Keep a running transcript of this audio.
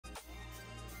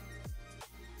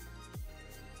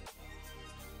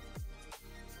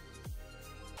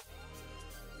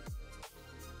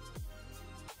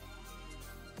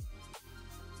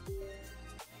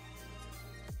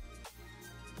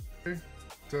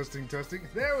Testing, testing.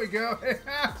 There we go.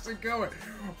 How's it going?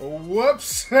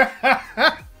 Whoops.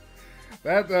 That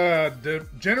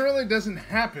generally doesn't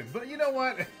happen. But you know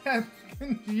what? I've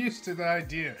been used to the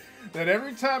idea that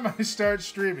every time I start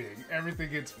streaming, everything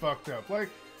gets fucked up. Like,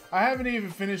 I haven't even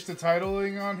finished the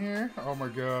titling on here. Oh my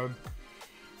god.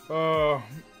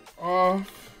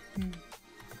 Off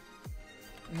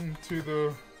into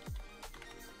the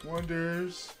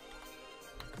wonders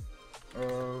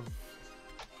of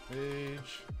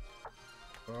Age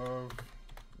of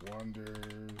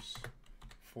Wonders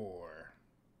 4.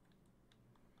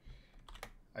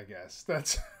 I guess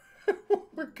that's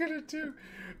what we're gonna do.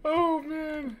 Oh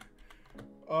man.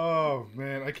 Oh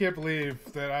man, I can't believe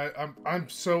that I'm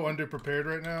so underprepared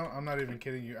right now. I'm not even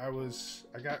kidding you. I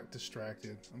got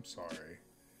distracted. I'm sorry.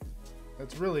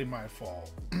 That's really my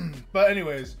fault. But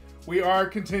anyways, we are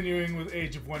continuing with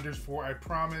Age of Wonders 4, I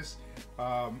promise.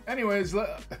 Anyways,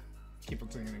 keep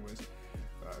on saying anyways.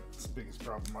 It's the biggest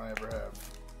problem I ever have.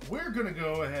 We're gonna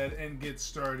go ahead and get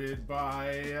started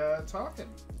by talking.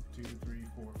 2, 3,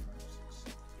 4, 5, 6, 7,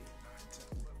 8, 9, 10,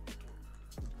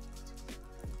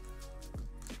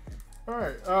 11, 12.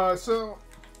 Alright, so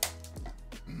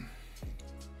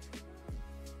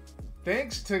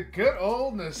thanks to good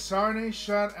old Nasarne,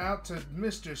 shout out to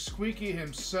Mr. Squeaky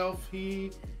himself.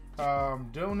 He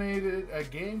donated a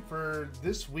game for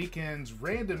this weekend's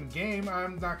random game.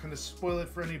 I'm not going to spoil it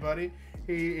for anybody.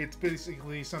 It's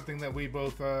basically something that we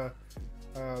both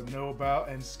know about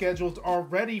and scheduled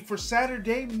already for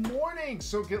Saturday morning.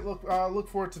 So look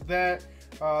forward to that.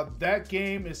 That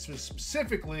game is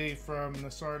specifically from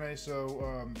Nasarne,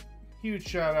 so huge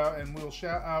shout out, and we'll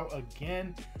shout out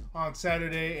again on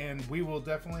Saturday, and we will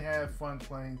definitely have fun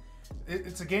playing.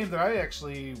 It's a game that I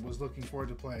actually was looking forward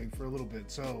to playing for a little bit,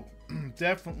 so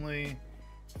definitely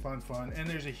fun. And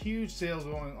there's a huge sale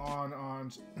going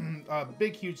on a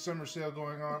big huge summer sale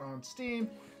going on Steam,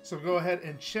 so go ahead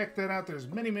and check that out. There's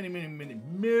many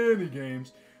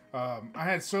games. I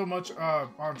had so much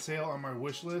on sale on my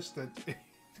wish list that it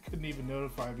couldn't even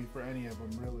notify me for any of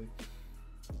them, really.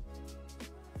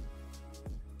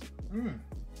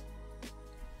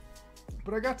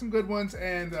 But I got some good ones,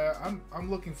 and I'm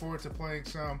looking forward to playing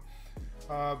some.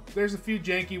 There's a few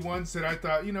janky ones that I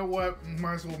thought, you know what,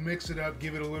 might as well mix it up,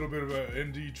 give it a little bit of an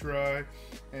indie try,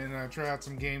 and try out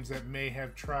some games that may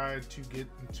have tried to get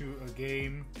into a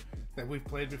game that we've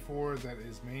played before that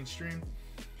is mainstream,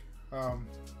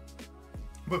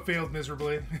 but failed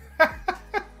miserably.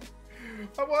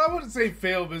 Well, I wouldn't say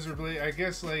failed miserably. I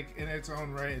guess, like, in its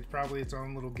own right, it's probably its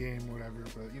own little game, whatever.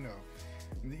 But you know,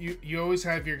 you always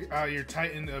have your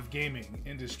titan of gaming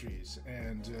industries,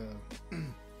 and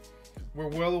we're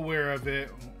well aware of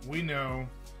it. We know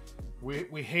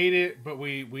we hate it, but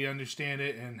we understand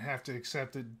it and have to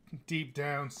accept it deep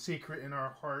down, secret in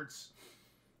our hearts,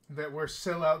 that we're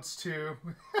sellouts too.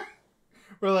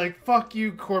 We're like, fuck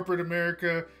you, corporate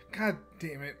America. God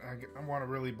damn it, I want to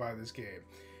really buy this game.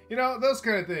 You know, those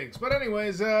kind of things. But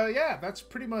anyways, yeah, that's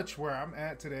pretty much where I'm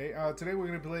at today. Today we're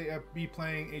going to be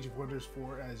playing Age of Wonders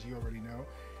 4, as you already know.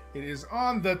 It is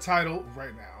on the title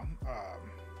right now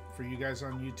for you guys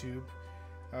on YouTube.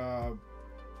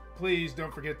 Please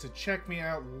don't forget to check me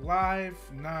out live,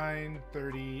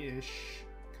 9:30-ish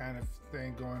kind of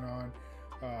thing going on.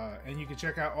 And you can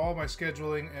check out all my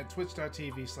scheduling at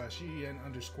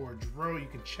twitch.tv/gen_dro. You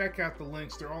can check out the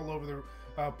links. They're all over the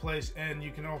place, and you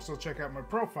can also check out my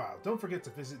profile. Don't forget to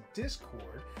visit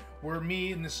Discord, where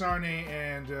me, Nasarne,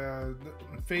 and the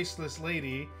faceless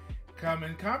lady come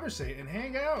and conversate and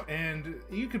hang out, and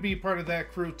you could be part of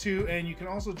that crew too. And you can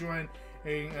also join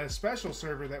a special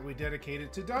server that we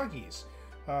dedicated to doggies,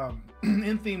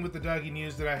 in theme with the doggy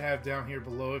news that I have down here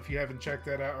below. If you haven't checked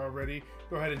that out already,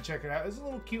 go ahead and check it out. It's a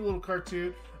little cute little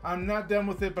cartoon. I'm not done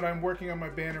with it, but I'm working on my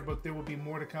banner book. There will be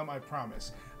more to come, I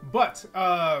promise. But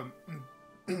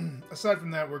aside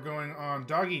from that, we're going on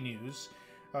doggy news.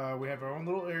 We have our own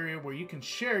little area where you can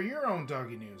share your own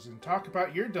doggy news and talk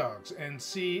about your dogs and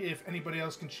see if anybody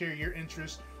else can share your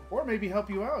interest or maybe help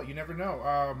you out. You never know.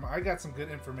 I got some good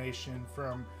information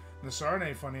from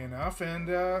Nasarne, funny enough, and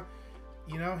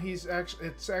you know,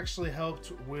 it's actually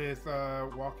helped with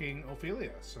walking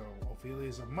Ophelia. So Ophelia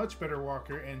is a much better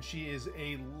walker, and she is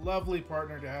a lovely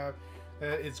partner to have.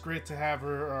 It's great to have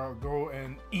her go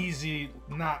and easy,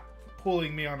 not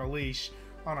pulling me on a leash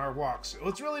on our walks.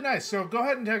 It's really nice. So go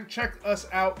ahead and check us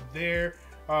out there.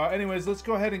 Anyways, let's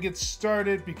go ahead and get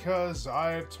started because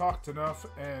I've talked enough,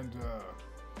 and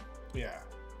yeah,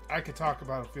 I could talk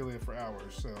about Ophelia for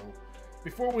hours. So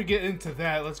before we get into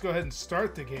that, let's go ahead and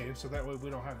start the game so that way we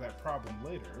don't have that problem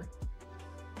later.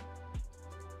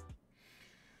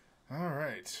 All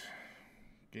right.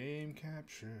 Game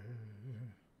capture.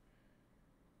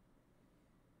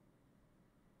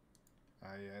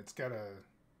 Yeah, it's gotta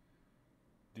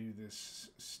do this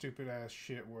stupid ass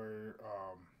shit where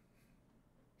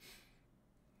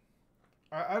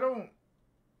I don't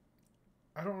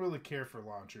really care for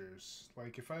launchers.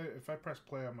 Like if I press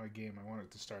play on my game, I want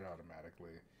it to start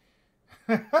automatically.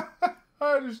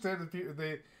 I understand that people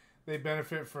they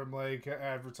benefit from like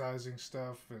advertising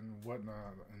stuff and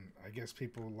whatnot, and I guess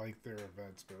people like their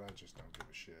events, but I just don't give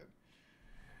a shit.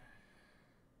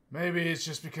 Maybe it's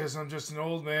just because I'm just an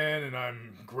old man and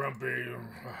I'm grumpy.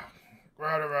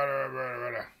 Bah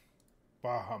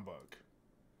humbug.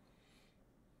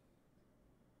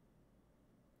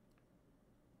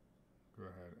 Go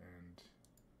ahead and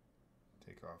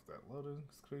take off that loading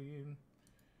screen.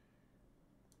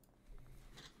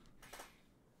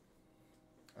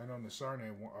 I know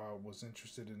Nasarne was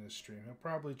interested in this stream. He'll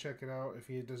probably check it out. If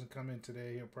he doesn't come in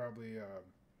today, he'll probably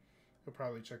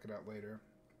check it out later.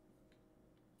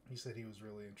 He said he was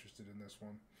really interested in this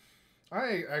one.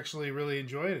 I actually really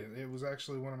enjoyed it. It was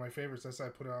actually one of my favorites. That's why I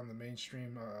put it on the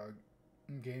mainstream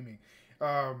gaming.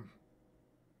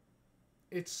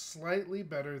 It's slightly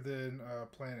better than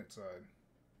PlanetSide.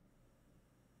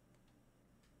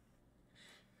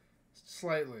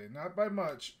 Slightly. Not by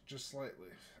much, just slightly.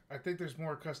 I think there's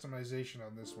more customization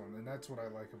on this one, and that's what I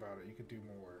like about it. You could do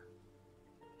more.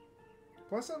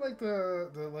 Plus, I like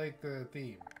the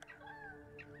theme.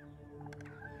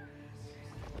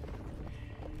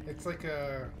 It's like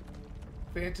a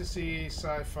fantasy,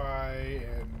 sci-fi,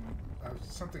 and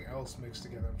something else mixed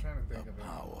together. I'm trying to think of it.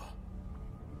 Power,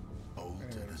 older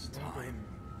as time,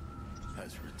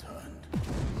 has returned.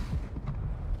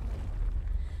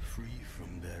 Free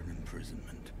from their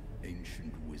imprisonment,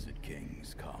 ancient wizard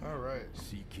kings come. All right.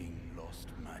 Seeking lost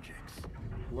magics.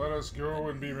 Let us go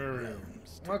and be merry.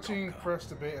 Watching press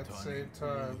debate at the same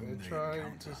time and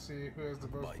trying to see who has the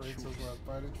most brain cells left.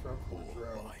 Biden, Trump, or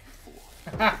Trump.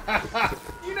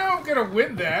 You know I'm gonna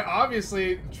win that.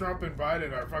 Obviously, Trump and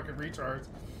Biden are fucking retards.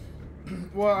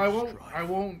 Well, I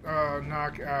won't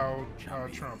knock out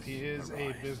Trump. He is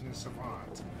a business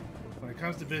savant. When it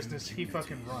comes to business, he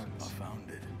fucking runs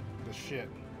the shit.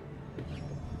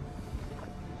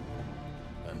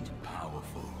 And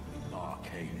powerful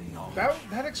arcane knowledge.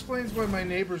 That explains why my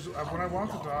neighbors, when I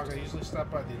walk the dog, I usually stop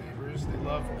by the neighbors. They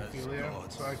love Ophelia,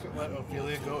 so I could let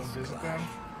Ophelia go and visit them.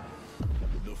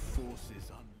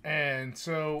 And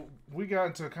so we got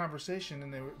into a conversation,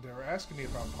 and they were asking me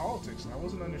about politics, and I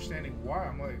wasn't understanding why.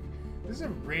 I'm like, this is a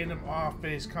random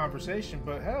off-base conversation,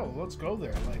 but hell, let's go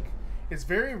there. Like, it's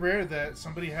very rare that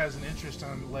somebody has an interest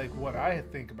on like what I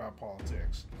think about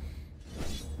politics.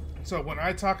 So when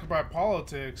I talk about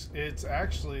politics, it's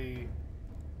actually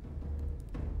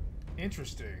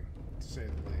interesting, to say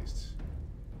the least.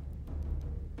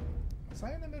 Was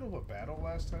I in the middle of a battle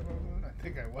last time I was in? I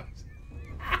think I was.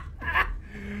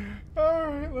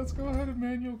 Alright, let's go ahead and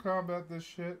manual combat this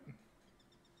shit.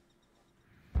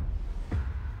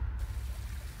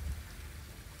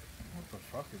 What the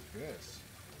fuck is this?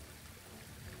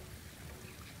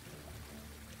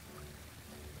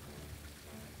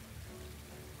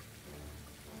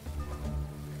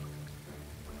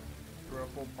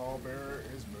 Ruffle pallbearer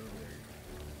is moving.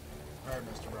 Alright,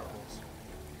 Mr. Ruffles.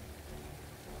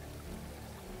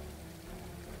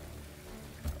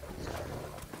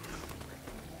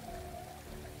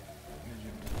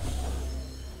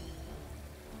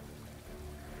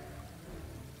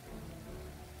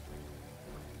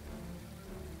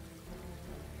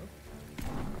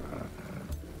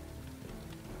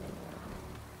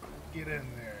 Get in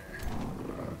there.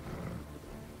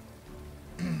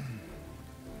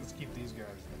 Let's keep these guys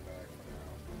in the back for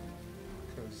now.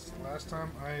 Because last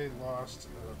time I lost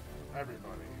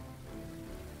everybody.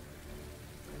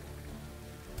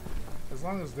 As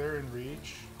long as they're in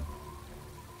reach,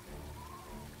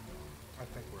 I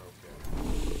think we're okay.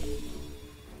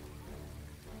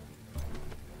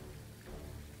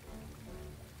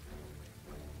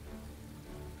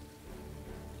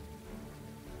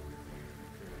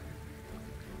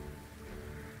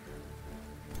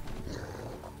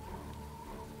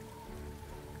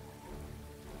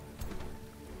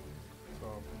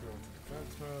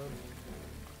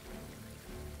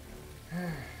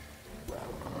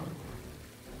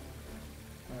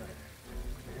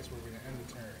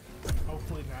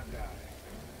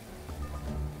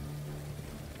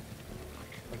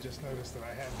 Just noticed that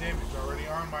I had damage already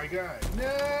on my guy. No!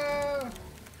 That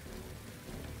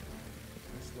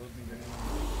slowed me down.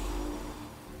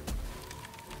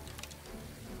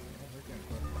 Oh, they're getting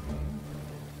fucking mean.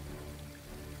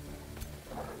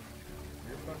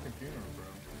 Your fucking funeral, bro.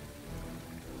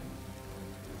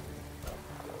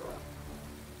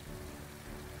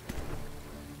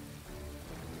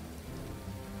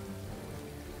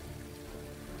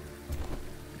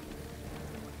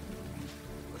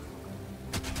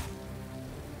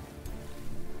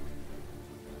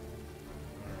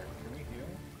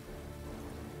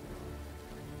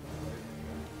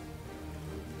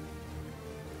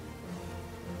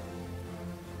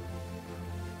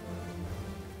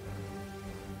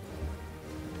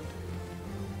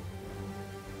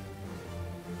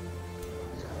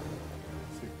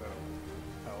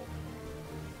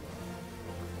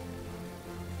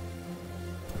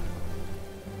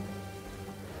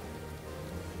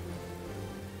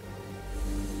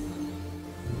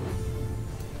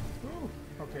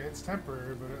 Okay, it's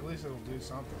temporary, but at least it'll do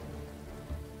something.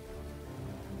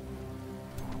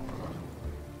 Come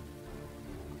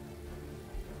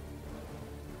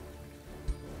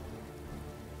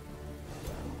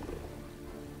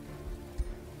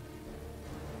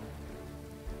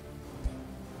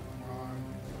on.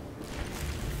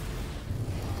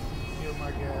 Heal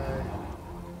my guy.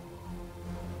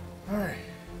 Alright.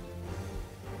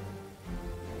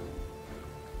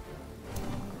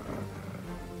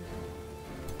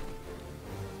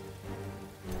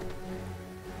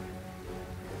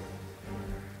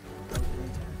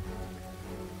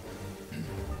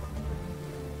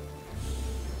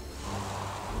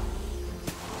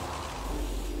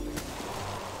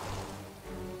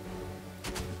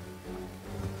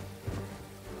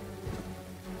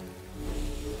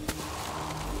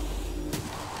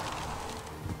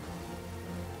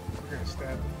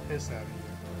 Stab the piss out of you.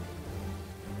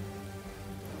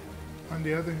 On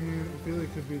the other hand, I feel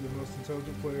like could be the most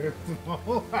intelligent player of them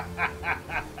all.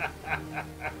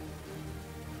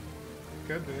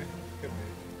 Could be. Could be.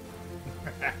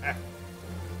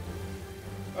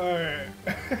 Alright.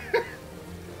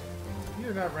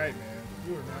 You're not right, man.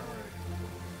 You are not right.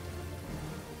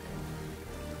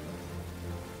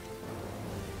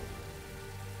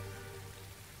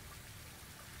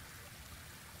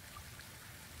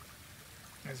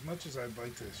 As much as I'd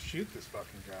like to shoot this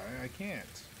fucking guy, I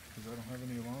can't. Because I don't have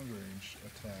any long range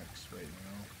attacks right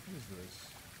now. What is this?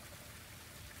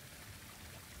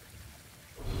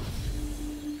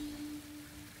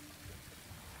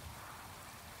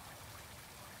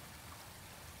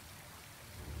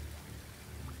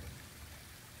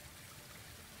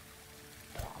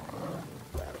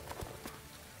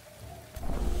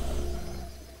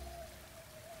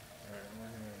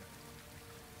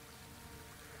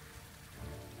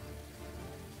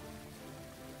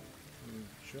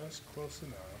 Just close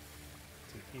enough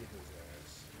to hit his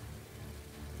ass.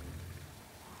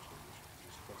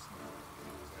 Just close enough to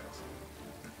hit his ass.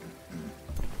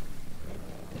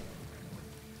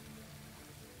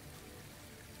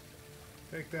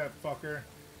 Take that, fucker.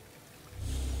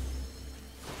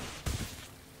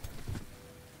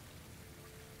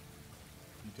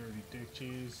 You dirty dick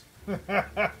cheese.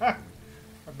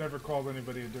 I've never called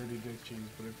anybody a dirty dick cheese,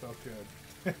 but it felt good.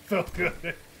 It felt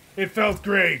good. It felt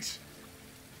great.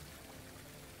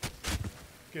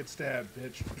 Get stabbed,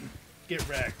 bitch. Get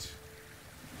wrecked.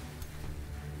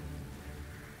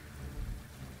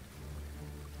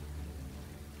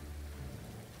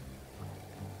 I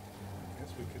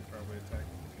guess we could probably attack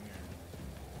from here.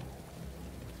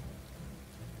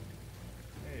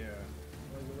 Hey,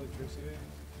 where's electricity?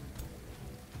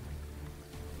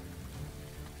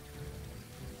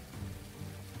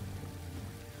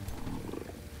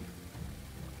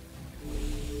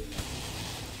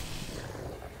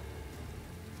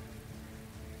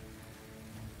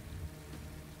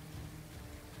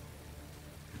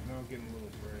 Getting a little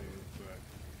brave, but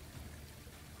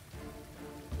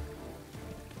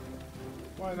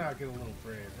why not get a little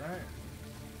brave, right?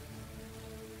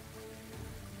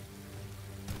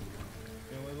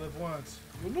 You only live once.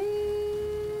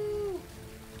 Woo!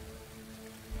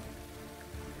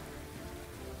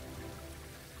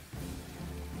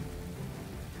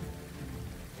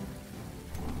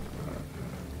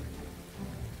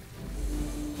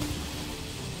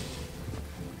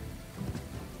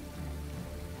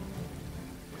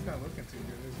 He's not looking too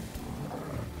good, is he?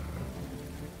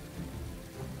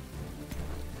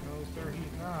 No, sir,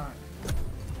 he's not.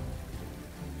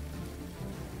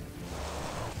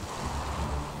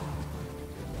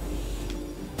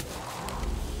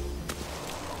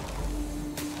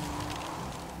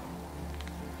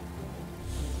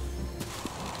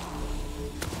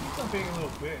 Keep on being a little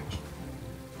bitch.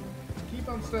 Keep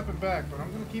on stepping back, but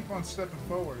I'm gonna keep on stepping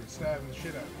forward and stabbing the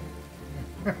shit out of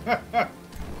you.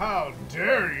 How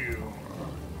dare you!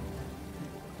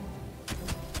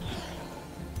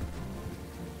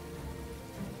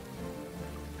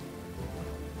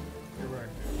 You're right,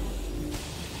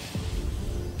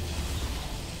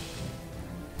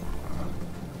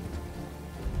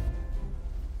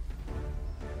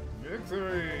 dude.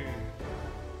 Victory!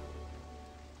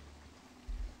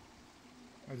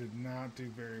 I did not do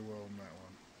very well in that one.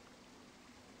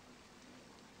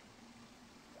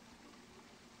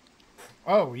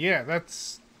 Oh, yeah,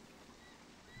 that's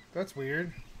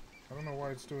weird. I don't know why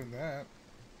it's doing that.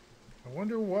 I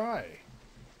wonder why.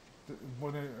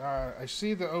 When I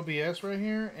see the OBS right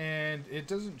here, and it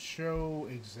doesn't show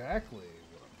exactly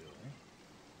what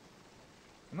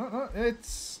I'm doing. No,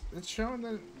 it's showing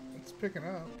that it's picking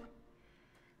up.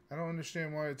 I don't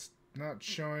understand why it's not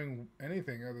showing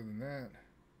anything other than that.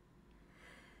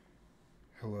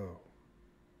 Hello.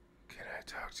 Can I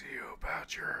talk to you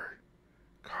about your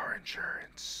car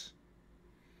insurance?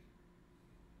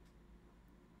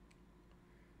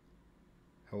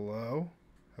 Hello?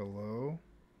 Hello?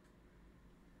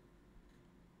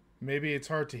 Maybe it's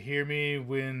hard to hear me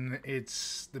when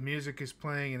the music is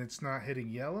playing and it's not hitting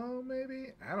yellow,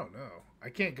 maybe? I don't know. I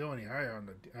can't go any higher on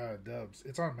the dubs.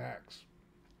 It's on max.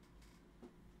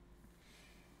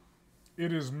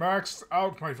 It is maxed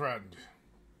out, my friend.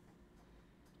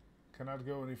 Cannot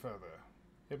go any further.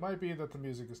 It might be that the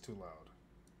music is too loud.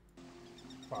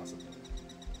 Possibly.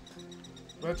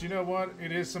 But you know what?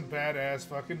 It is some badass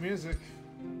fucking music.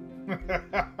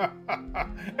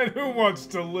 And who wants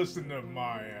to listen to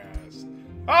my ass?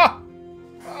 Ah!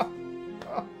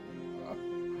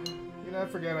 You know, I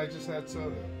forgot I just had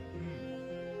soda.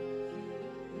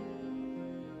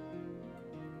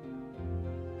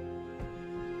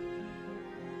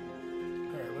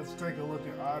 Alright, let's take a look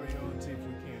at audio and see if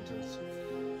we can't just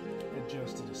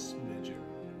adjust it a smidgen.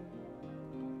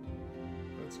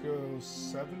 Let's go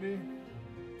 70.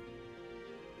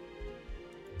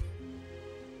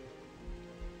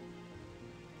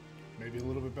 Maybe a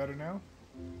little bit better now.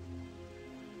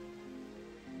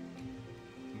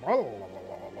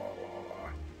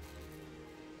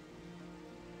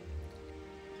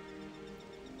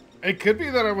 It could be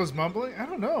that I was mumbling. I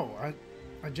don't know.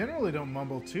 I generally don't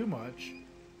mumble too much.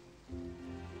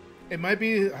 It might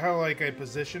be how like I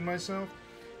position myself.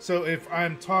 So if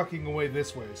I'm talking away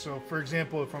this way. So for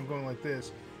example, if I'm going like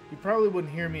this, you probably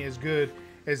wouldn't hear me as good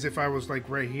as if I was like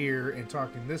right here and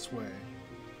talking this way.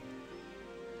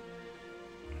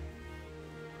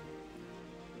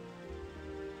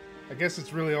 I guess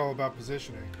it's really all about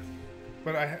positioning.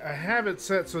 But I have it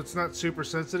set so it's not super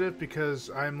sensitive because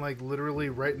I'm like literally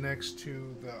right next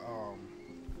to the,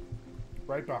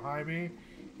 right behind me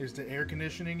is the air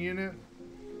conditioning unit.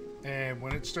 And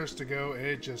when it starts to go,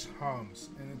 it just hums.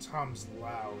 And it hums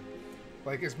loud.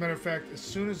 Like, as a matter of fact, as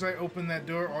soon as I open that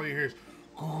door, all you hear is,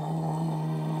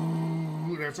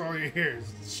 that's all you hear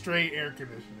is straight air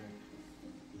conditioning.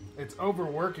 It's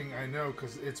overworking, I know,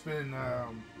 because it's been,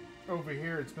 over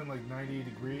here, it's been like 90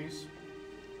 degrees,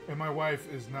 and my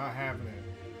wife is not having it.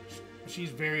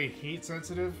 She's very heat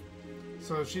sensitive,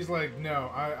 so she's like, no,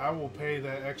 I will pay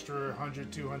that extra $100,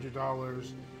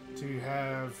 $200 to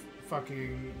have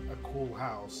fucking a cool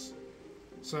house.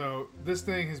 So this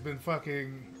thing has been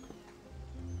fucking...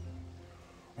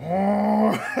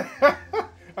 Oh!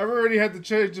 I've already had to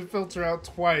change the filter out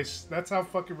twice. That's how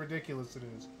fucking ridiculous it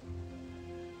is.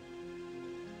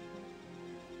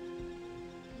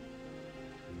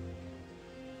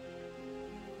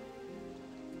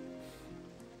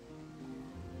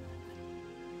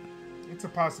 It's a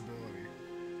possibility.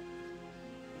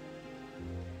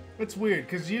 It's weird,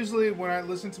 because usually when I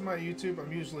listen to my YouTube,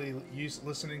 I'm usually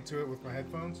listening to it with my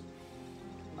headphones.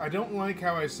 I don't like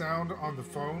how I sound on the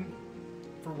phone.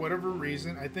 For whatever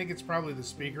reason, I think it's probably the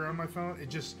speaker on my phone.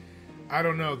 It just, I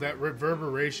don't know, that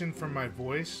reverberation from my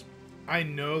voice. I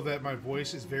know that my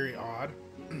voice is very odd.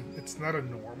 It's not a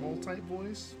normal type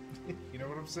voice. You know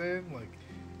what I'm saying? Like,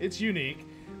 it's unique.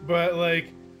 But,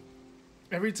 like,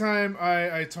 every time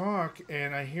I talk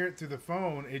and I hear it through the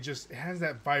phone, it has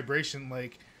that vibration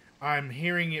like I'm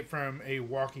hearing it from a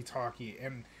walkie-talkie.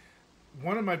 And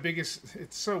one of my biggest,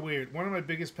 it's so weird, one of my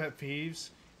biggest pet peeves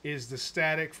is the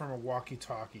static from a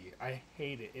walkie-talkie. I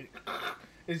hate it.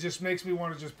 It just makes me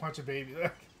want to just punch a baby.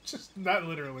 Just not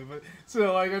literally, but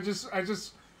so like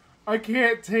I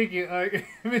can't take it. Like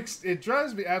it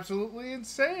drives me absolutely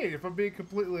insane if I'm being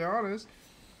completely honest.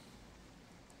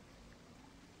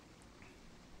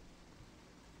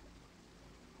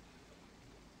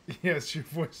 Yes, your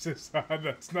voice is on.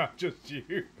 That's not just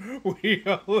you. We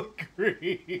all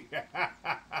agree.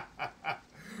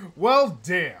 Well,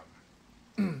 damn.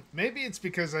 Maybe it's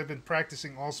because I've been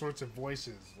practicing all sorts of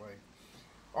voices, like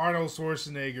Arnold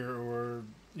Schwarzenegger or,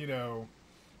 you know,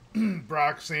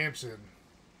 Brock Sampson.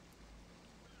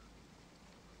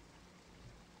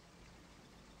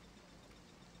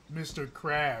 Mr.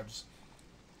 Krabs.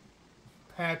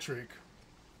 Patrick.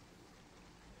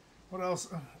 What else?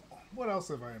 What else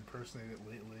have I impersonated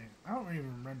lately? I don't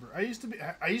even remember. I used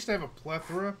to have a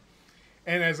plethora,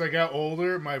 and as I got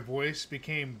older, my voice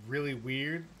became really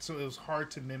weird, so it was hard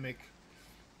to mimic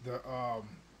the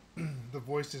the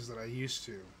voices that I used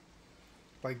to.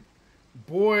 Like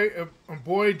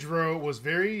Gen-Dro was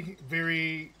very,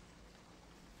 very,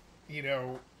 you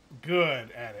know,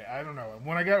 good at it. I don't know.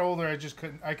 When I got older, I just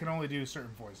couldn't. I can only do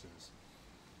certain voices.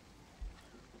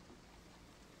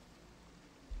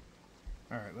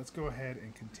 Alright, let's go ahead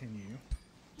and continue.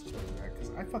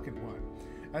 Because I fucking won.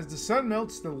 As the sun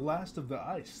melts the last of the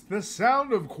ice, the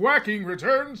sound of quacking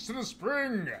returns to the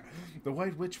spring. The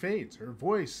white witch fades, her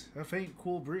voice a faint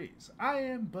cool breeze. I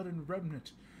am but a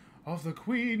remnant of the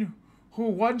queen who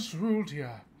once ruled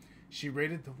here. She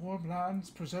raided the warm lands,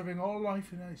 preserving all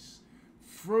life in ice.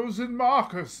 Frozen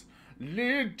markers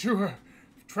lead to her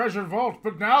treasure vault,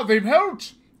 but now they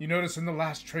melt. You notice in the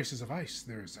last traces of ice,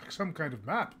 there is some kind of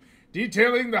map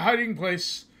detailing the hiding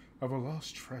place of a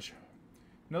lost treasure.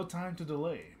 No time to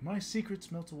delay. My secrets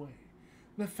melt away.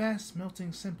 The fast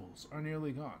melting symbols are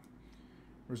nearly gone.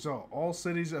 Result: all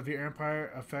cities of your empire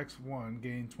affects 1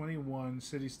 gain 21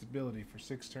 city stability for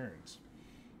 6 turns.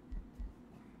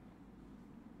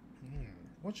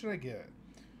 What should I get?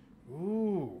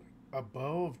 Ooh, a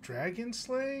bow of dragon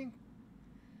slaying?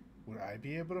 Would I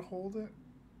be able to hold it?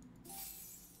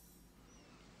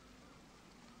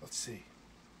 Let's see.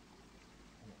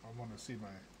 I want to see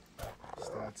my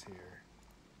stats here.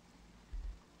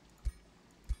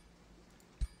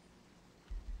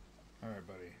 Alright,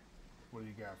 buddy. What do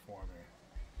you got for me?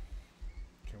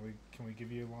 Can we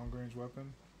give you a long range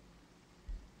weapon?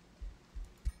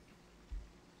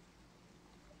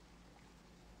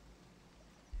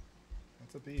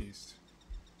 That's a beast.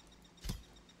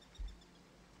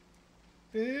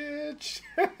 Bitch!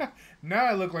 Now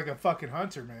I look like a fucking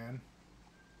hunter, man.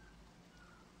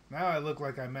 Now I look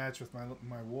like I match with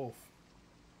my wolf.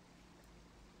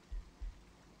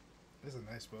 This is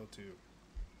a nice bow, too.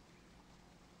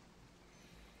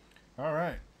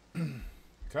 Alright.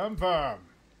 Confirm.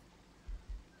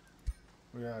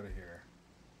 We out of here.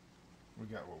 We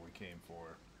got what we came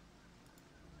for.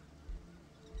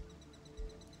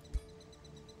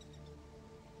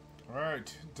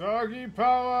 Alright. Doggy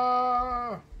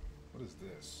power! What is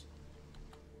this?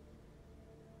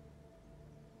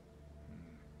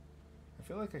 I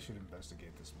feel like I should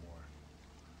investigate this more.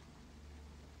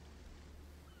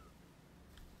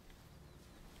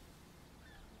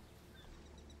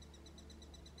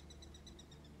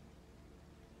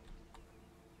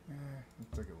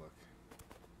 Let's take a look.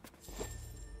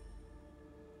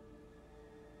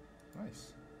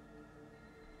 Nice.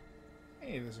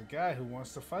 Hey, there's a guy who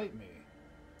wants to fight me.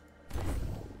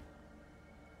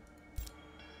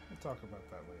 We'll talk about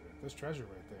that later. There's treasure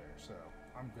right there, so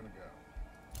I'm gonna go.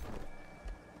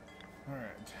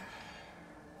 Alright.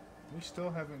 We still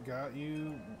haven't got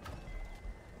you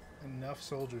enough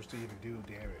soldiers to even do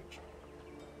damage.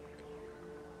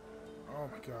 Oh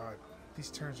my god. These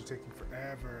turns are taking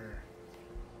forever.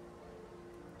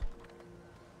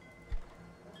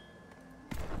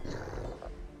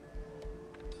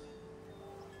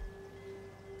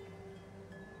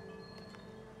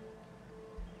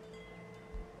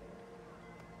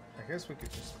 I guess we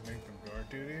could just make them guard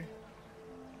duty.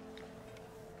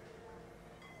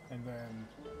 And then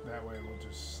that way we'll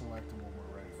just select them when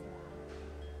we're ready for them.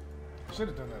 I should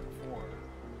have done that before,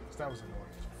 because that was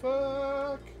annoying.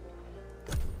 Fuck!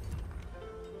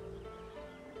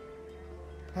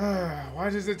 Why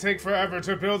does it take forever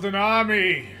to build an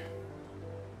army?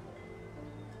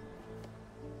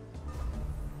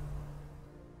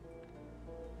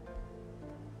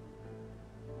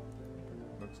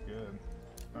 Looks good.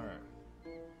 Alright.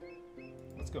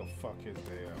 Let's go fuck his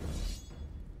day up.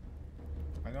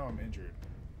 I know I'm injured,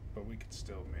 but we can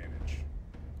still manage.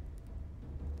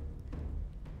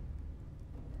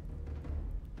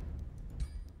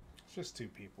 It's just 2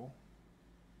 people.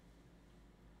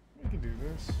 We can do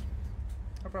this.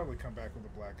 I'll probably come back with a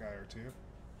black eye or 2.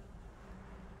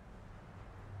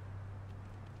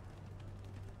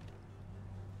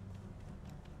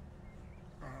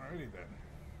 Alrighty then.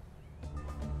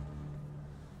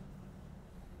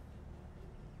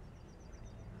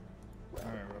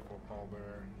 Alright, Ruffle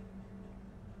Pallbearer.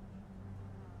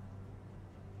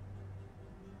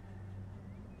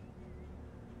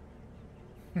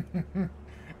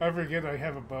 I forget I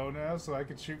have a bow now, so I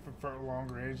can shoot from long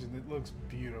range, and it looks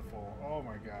beautiful. Oh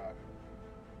my god.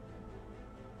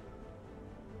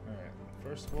 Alright,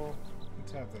 first of all,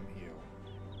 let's have them heal.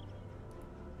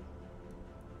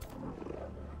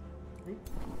 Oop.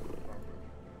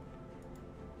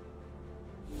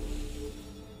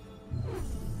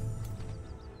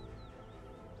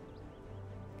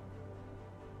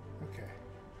 Okay.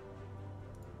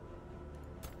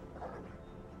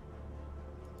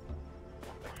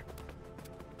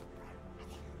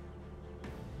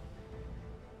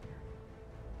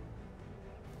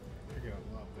 You're gonna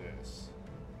love this.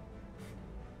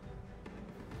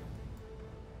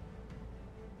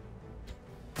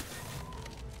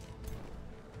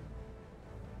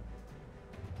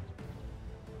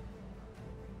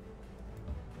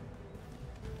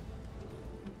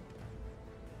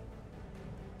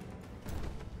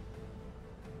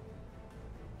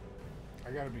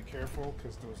 I gotta be careful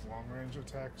because those long range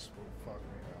attacks will fuck me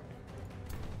up.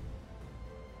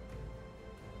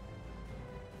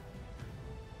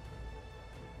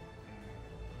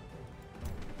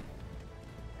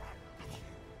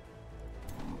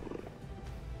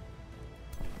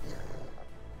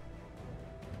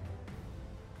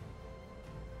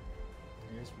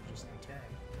 I guess we're just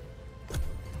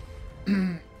in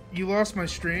turn. You lost my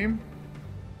stream?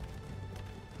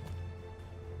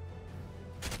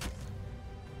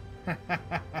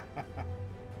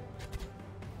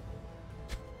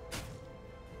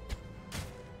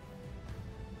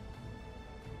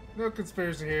 No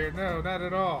conspiracy here. No, not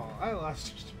at all. I lost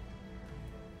your stream.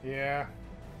 Yeah,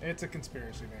 it's a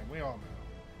conspiracy, man. We all know.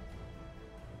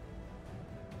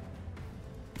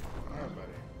 Alright, buddy.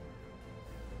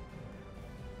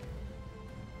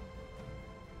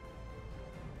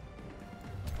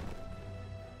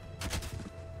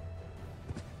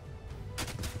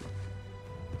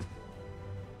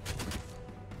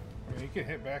 I mean, you can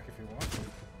hit back if you want to.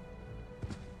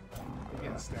 You're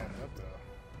getting stabbed up, though.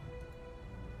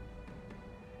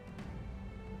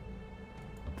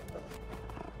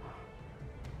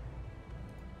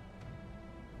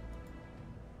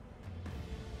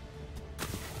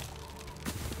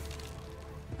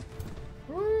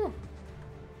 Woo! I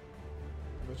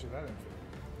bet you that didn't fit.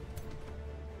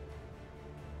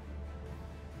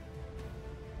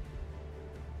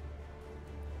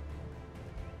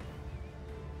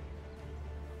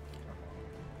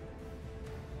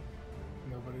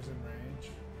 Nobody's in range.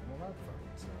 Well, that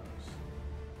fucking sucks.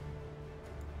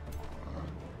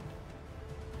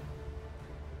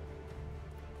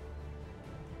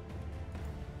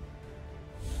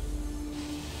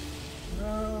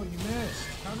 No, you missed.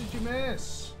 How did you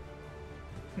miss?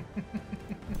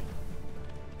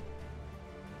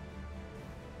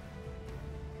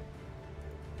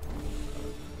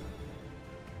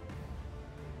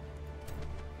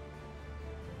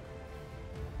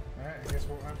 Alright, I guess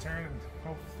we'll turn and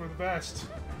hope for the best.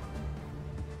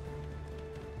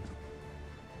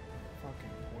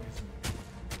 Fucking poison.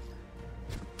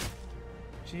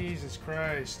 Jesus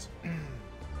Christ.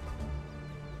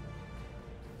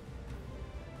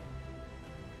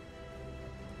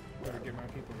 Better get my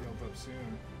people healed up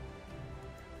soon.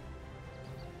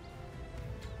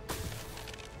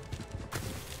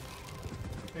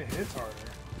 It hits harder.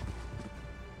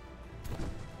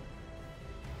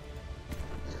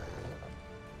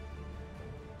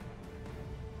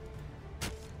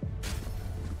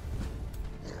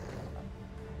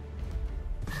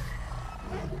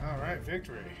 Alright,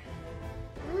 victory.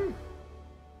 Woo.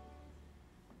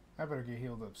 I better get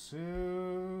healed up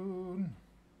soon.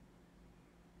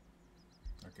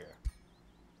 Okay.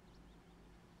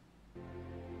 I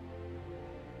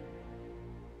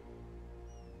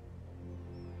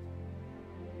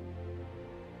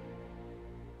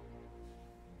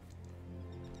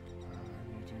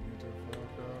need to get the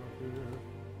fuck out of here.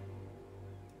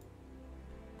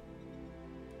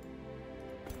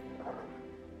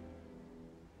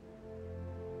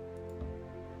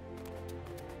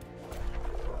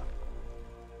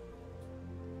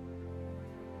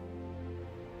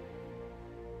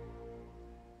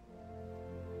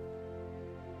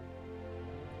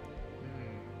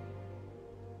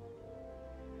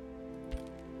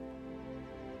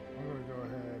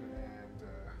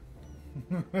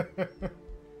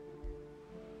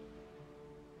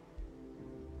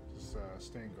 Just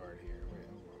stand guard here. Wait,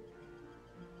 hold on.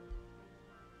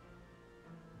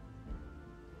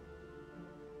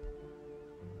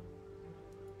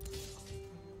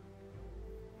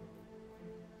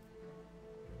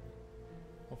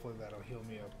 Hopefully that'll heal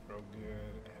me up real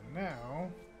good. And now,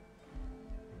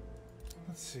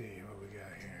 let's see what we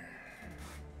got here.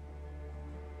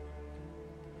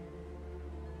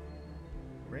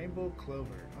 Rainbow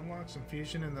Clover. Unlocks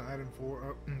infusion in the item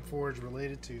forge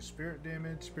related to spirit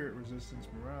damage, spirit resistance,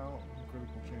 morale, and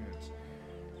critical chance.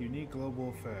 Unique global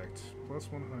effect. Plus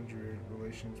 100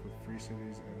 relations with free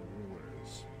cities and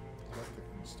rulers. Left it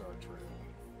in Star Trail.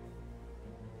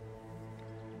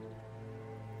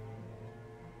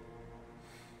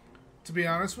 To be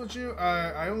honest with you,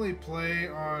 I only play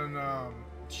on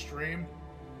stream.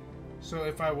 So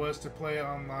if I was to play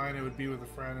online, it would be with a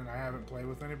friend, and I haven't played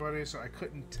with anybody, so I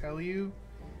couldn't tell you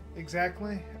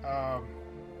exactly.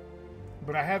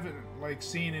 But I haven't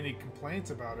seen any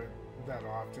complaints about it that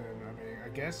often. I mean, I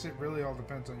guess it really all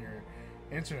depends on your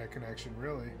internet connection,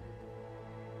 really.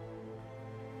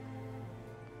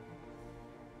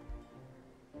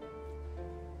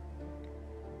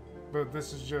 But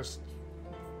this is just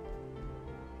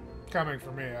coming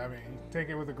from me. I mean, take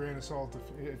it with a grain of salt,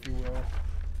 if you will.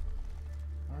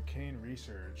 Arcane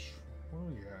research. What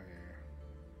do we got here?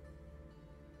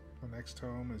 The next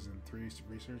tome is in 3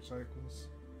 research cycles.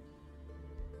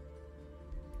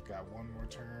 Got one more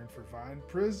turn for Vine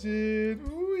Prison.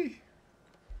 Ooh.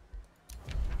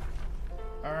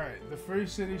 Alright, the Free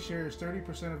City shares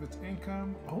 30% of its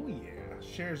income. Oh yeah.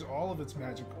 Shares all of its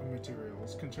magical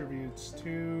materials. Contributes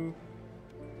to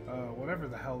whatever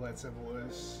the hell that symbol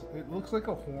is. It looks like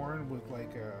a horn with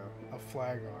like a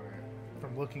flag on it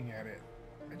from looking at it.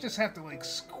 I just have to like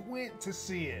squint to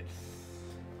see it.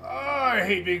 Oh, I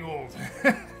hate being old.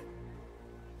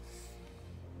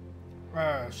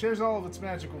 Shares all of its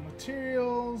magical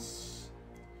materials.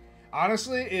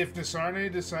 Honestly, if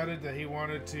Desarne decided that he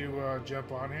wanted to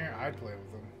jump on here, I'd play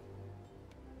with him.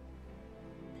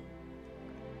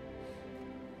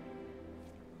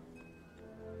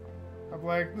 I'm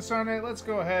like, Desarne, let's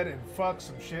go ahead and fuck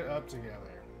some shit up together.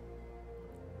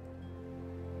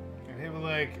 And he'll be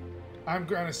like, I'm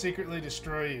gonna secretly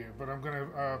destroy you, but I'm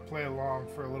gonna play along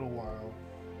for a little while.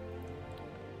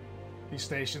 He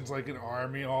stations like an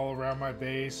army all around my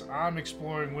base. I'm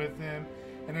exploring with him,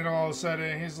 and then all of a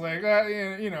sudden he's like,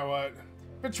 you know what?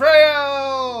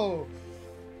 Betrayal!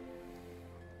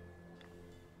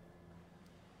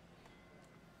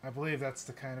 I believe that's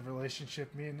the kind of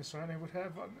relationship me and Desarne would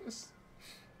have on this.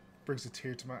 Brings a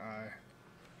tear to my eye.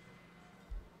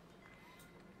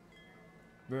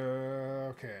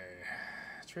 Okay.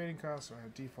 Trading costs are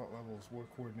at default levels. War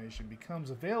coordination becomes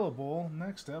available.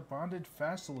 Next up, bonded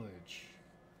vassalage.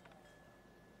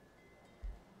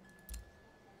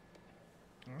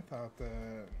 I thought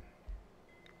that...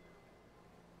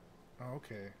 Oh,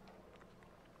 okay.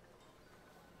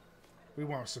 We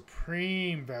want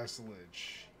supreme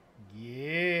vassalage.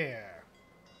 Yeah.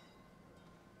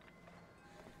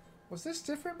 Was this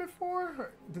different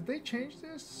before? Did they change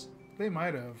this? They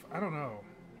might have. I don't know.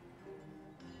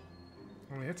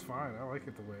 I mean, it's fine. I like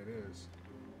it the way it is.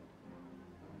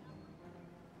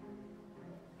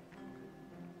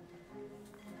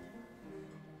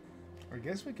 I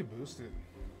guess we could boost it.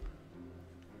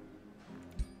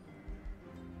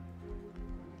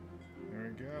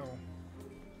 There we go.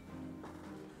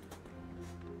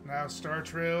 Now Star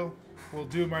Trail will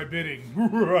do my bidding.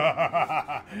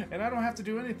 And I don't have to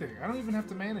do anything. I don't even have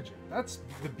to manage it. That's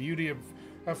the beauty of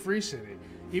Free City.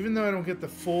 Even though I don't get the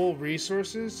full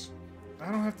resources,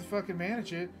 I don't have to fucking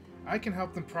manage it. I can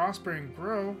help them prosper and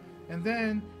grow, and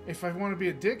then, if I want to be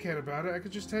a dickhead about it, I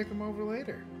could just take them over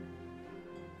later.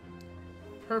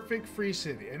 Perfect Free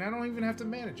City, and I don't even have to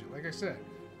manage it. Like I said,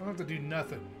 I don't have to do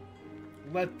nothing.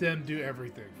 Let them do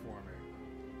everything for me.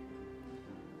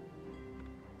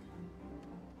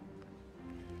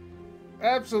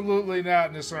 Absolutely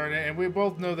not, Desarne, and we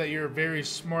both know that you're a very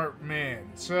smart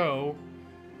man, so...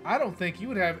 I don't think you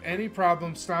would have any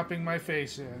problem stomping my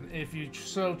face in if you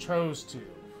so chose to.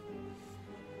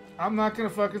 I'm not going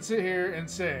to fucking sit here and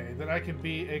say that I can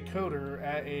be a coder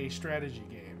at a strategy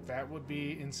game. That would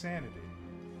be insanity.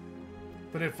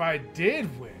 But if I did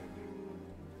win,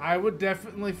 I would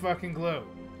definitely fucking gloat.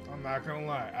 I'm not going to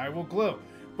lie. I will gloat.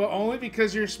 But only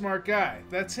because you're a smart guy.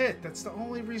 That's it. That's the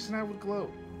only reason I would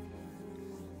gloat.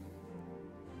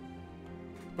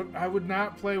 But I would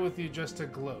not play with you just to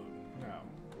gloat.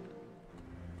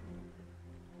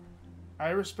 I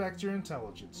respect your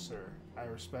intelligence, sir. I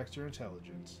respect your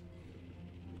intelligence.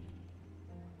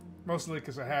 Mostly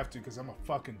because I have to, because I'm a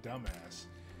fucking dumbass.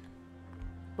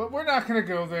 But we're not going to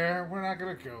go there. We're not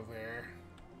going to go there.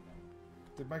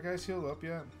 Did my guys heal up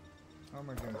yet? How are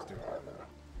my guys doing?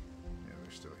 Yeah,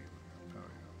 they're still healing up. Oh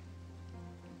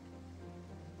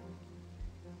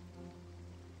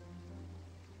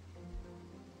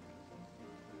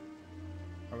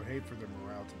yeah. I would hate for their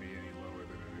morale to be any lower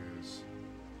than it is.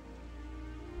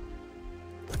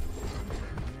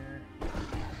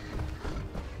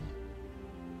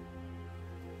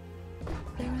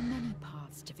 There are many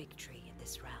paths to victory in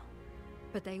this realm,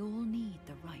 but they all need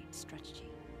the right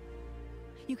strategy.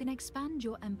 You can expand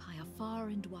your empire far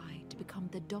and wide to become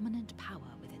the dominant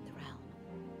power within the realm.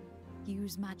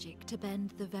 Use magic to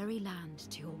bend the very land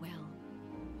to your will,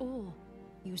 or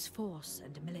use force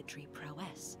and military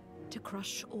prowess to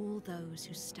crush all those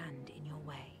who stand in your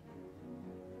way.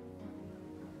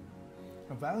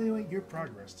 Evaluate your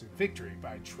progress to victory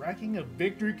by tracking a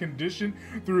victory condition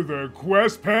through the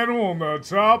quest panel on the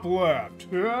top left.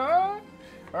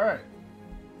 Alright,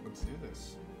 let's do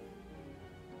this.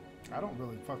 I don't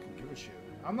really fucking give a shit.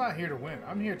 I'm not here to win.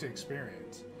 I'm here to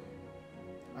experience.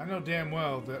 I know damn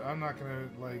well that I'm not gonna,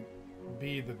 like,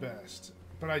 be the best.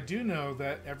 But I do know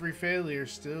that every failure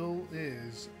still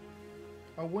is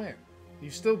a win. You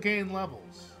still gain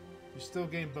levels. You still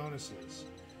gain bonuses.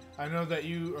 I know that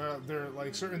you there are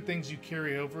like certain things you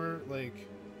carry over, like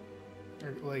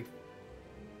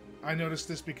I noticed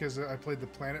this because I played the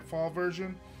Planetfall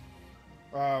version.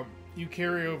 You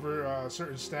carry over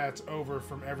certain stats over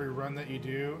from every run that you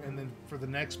do, and then for the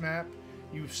next map,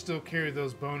 you still carry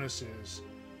those bonuses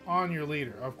on your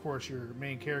leader. Of course, your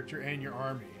main character and your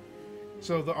army.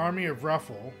 So the army of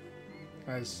Ruffle,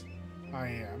 as I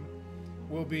am,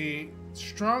 will be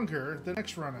stronger the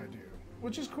next run I do,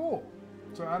 which is cool.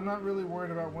 So I'm not really worried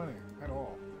about winning at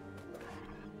all.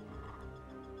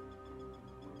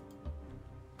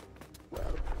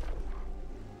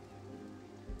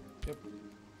 Yep.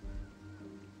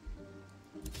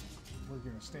 We're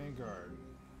gonna stand guard.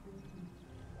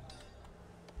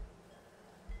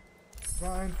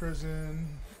 Fine prison.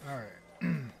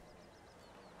 Alright.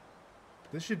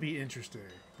 This should be interesting.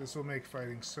 This will make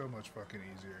fighting so much fucking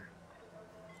easier.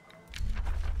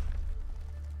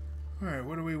 Alright,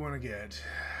 what do we want to get?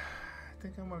 I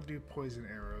think I want to do poison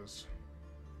arrows.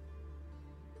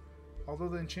 Although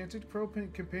the Enchanted Crow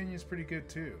Companion is pretty good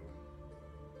too.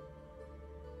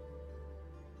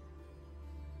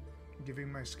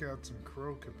 Giving my scouts some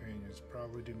crow companions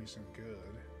probably do me some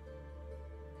good.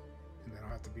 And then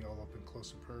I'll have to be all up and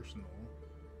close and personal.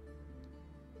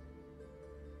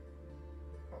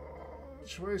 Oh,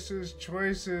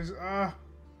 choices. Ah.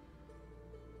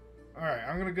 Alright,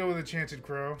 I'm gonna go with Enchanted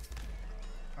Crow.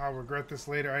 I'll regret this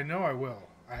later. I know I will.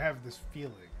 I have this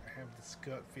feeling. I have this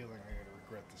gut feeling I'm gonna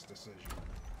regret this decision.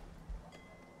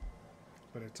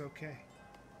 But it's okay.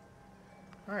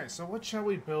 Alright, so what shall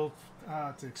we build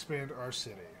to expand our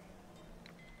city?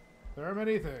 There are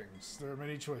many things. There are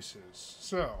many choices.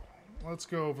 So, let's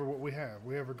go over what we have.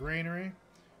 We have a granary.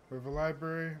 We have a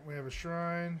library. We have a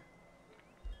shrine.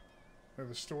 We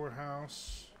have a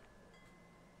storehouse.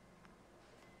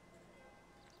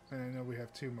 And I know we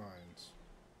have 2 mines.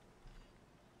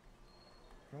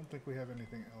 I don't think we have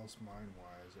anything else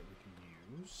mine-wise that we can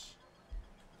use.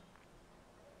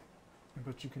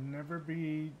 But you can never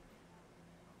be...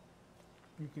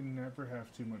 You can never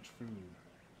have too much food.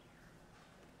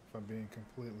 If I'm being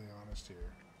completely honest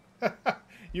here.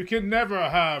 You can never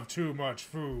have too much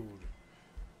food.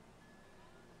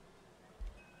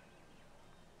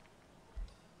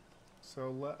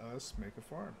 So let us make a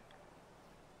farm.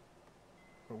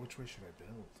 But which way should I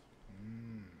build?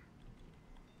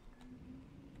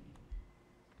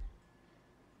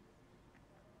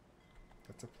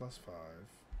 That's a +5.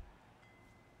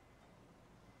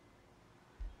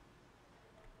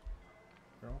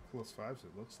 They're all +5s,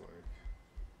 it looks like.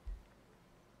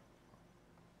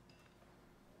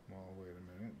 Well, wait a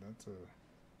minute. That's a...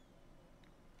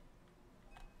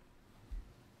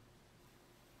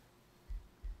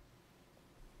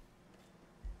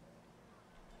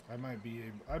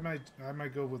 I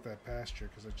might go with that pasture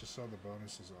because I just saw the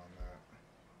bonuses on that.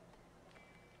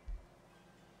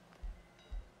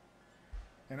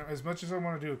 And as much as I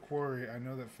want to do a quarry, I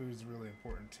know that food is really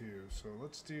important too. So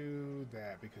let's do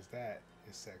that because that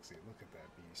is sexy. Look at that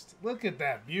beast. Look at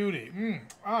that beauty.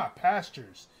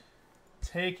 Pastures.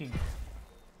 Taking it.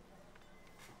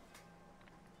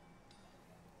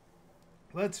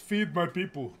 Let's feed my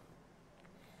people.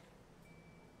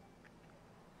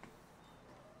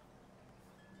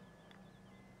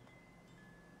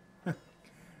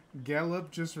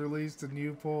 Gallup just released a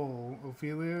new poll.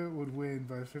 Ophelia would win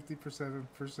by 50%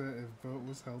 if vote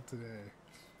was held today.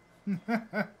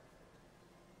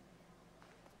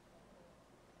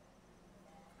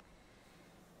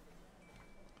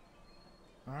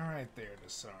 Alright there,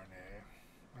 Nasarne.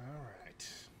 Alright.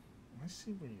 I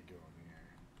see where you're going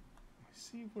here. I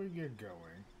see where you're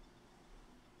going.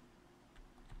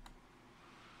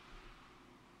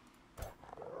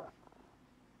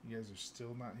 You guys are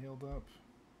still not healed up?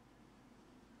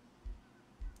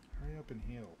 Hurry up and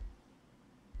heal.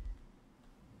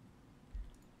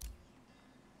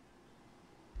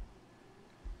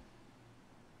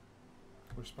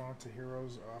 Respond to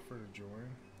heroes offer to join.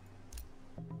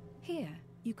 Here,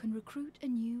 you can recruit a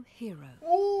new hero.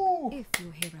 Ooh! If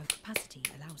your hero capacity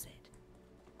allows it.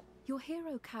 Your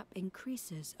hero cap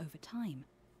increases over time,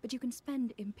 but you can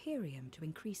spend Imperium to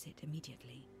increase it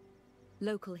immediately.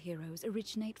 Local heroes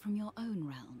originate from your own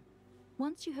realm.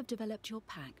 Once you have developed your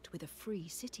pact with a free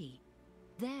city,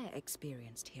 their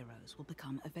experienced heroes will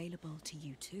become available to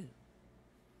you too.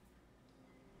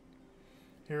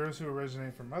 Heroes who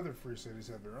originate from other free cities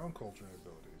have their own culture and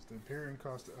abilities. The Imperium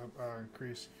cost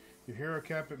increase your hero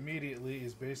cap immediately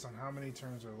is based on how many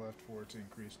turns are left for it to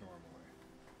increase normally.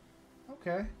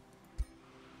 Okay.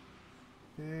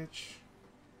 Bitch.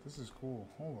 This is cool.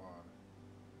 Hold on.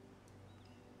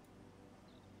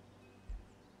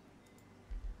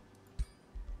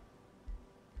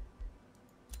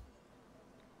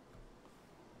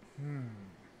 Hmm.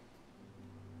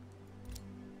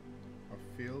 A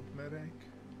field medic?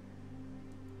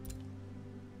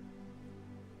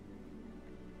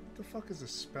 What the fuck is a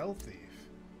spell thief?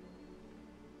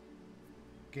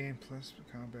 Gain plus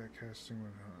combat casting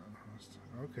when hostile.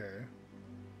 Okay.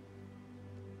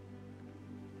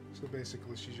 So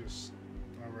basically she just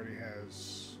already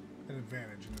has an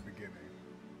advantage in the beginning.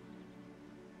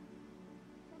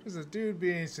 Is a dude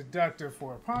being seductive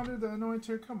for? Ponder the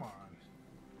Anointer? Come on.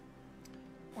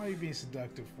 Why are you being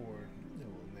seductive for? You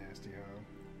little nasty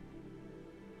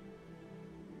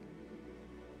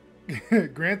hoe.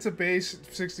 Grants a base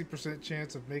 60%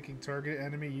 chance of making target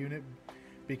enemy unit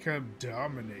become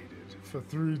dominated for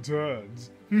 3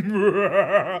 turns.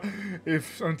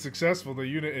 If unsuccessful, the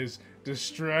unit is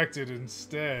distracted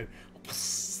instead.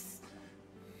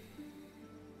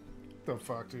 The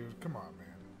fuck, dude? Come on, man.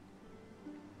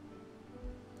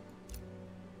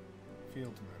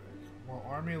 Field medic. While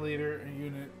army leader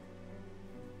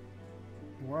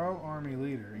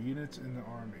units in the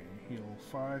army heal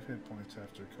 5 hit points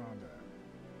after combat.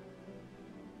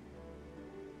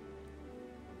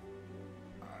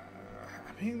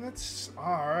 I mean, that's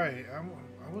alright. I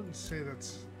wouldn't say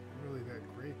that's really that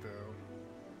great, though.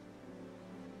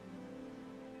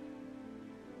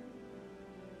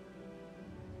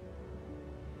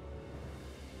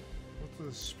 What's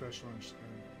the special engineer?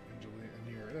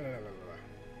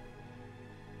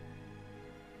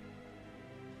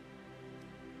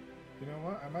 You know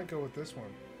what? I might go with this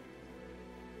one.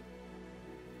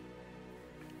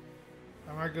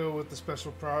 I might go with the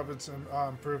special province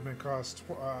improvement cost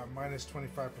minus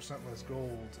 25% less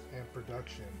gold and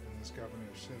production in this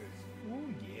governor's city.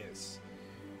 Oh yes.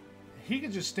 He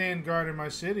could just stand guard in my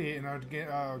city and I'd get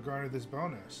garner this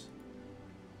bonus.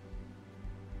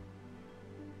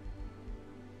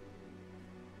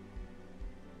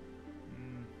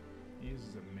 He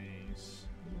uses a mace.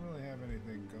 Doesn't really have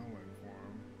anything going for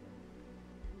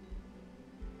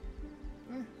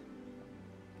him.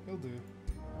 He'll do.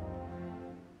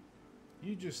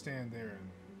 You just stand there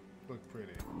and look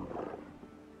pretty.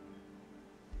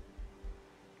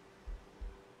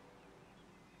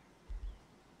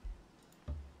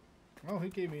 Oh, he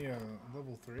gave me a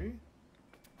level 3?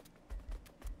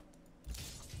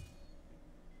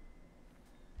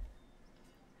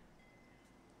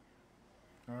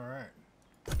 Alright.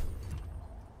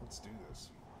 Let's do this.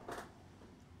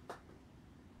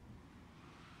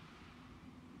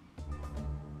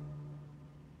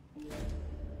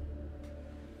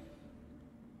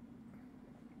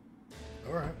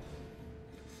 Alright.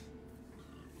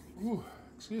 Ooh,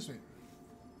 excuse me.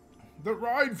 The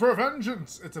Ride for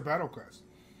Vengeance! It's a battle quest.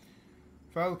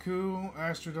 Falcu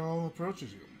Astrodal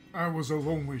approaches you. I was a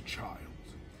lonely child,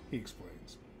 he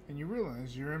explains. And you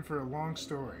realize you're in for a long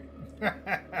story.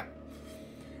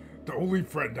 The only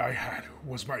friend I had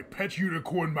was my pet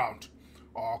unicorn mount,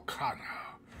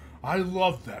 Arcana. I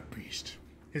loved that beast.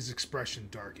 His expression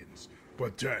darkens.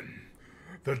 But then,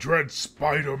 the dread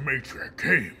spider matrix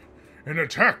came and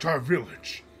attacked our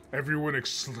village. Everyone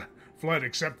fled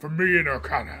except for me and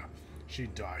Arcana. She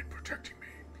died protecting me.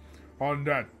 On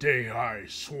that day, I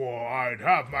swore I'd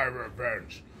have my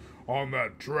revenge on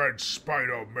that dread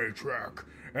spider matriarch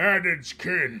and its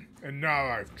kin, and now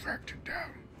I've tracked it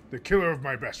down. The killer of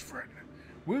my best friend.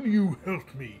 Will you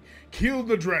help me kill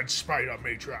the dread spider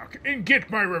matriarch and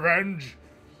get my revenge?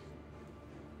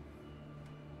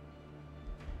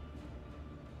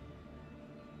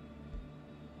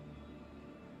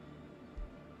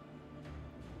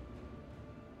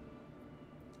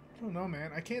 I don't know,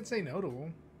 man. I can't say no to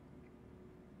him.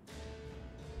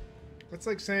 That's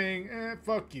like saying,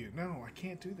 fuck you. No, I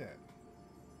can't do that.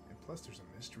 And plus, there's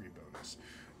a mystery bonus.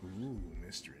 Ooh,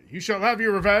 mystery. You shall have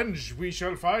your revenge. We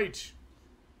shall fight.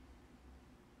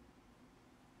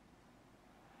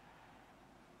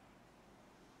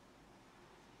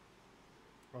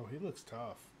 Oh, he looks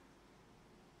tough.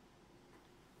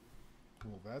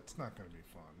 Well, that's not going to be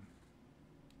fun.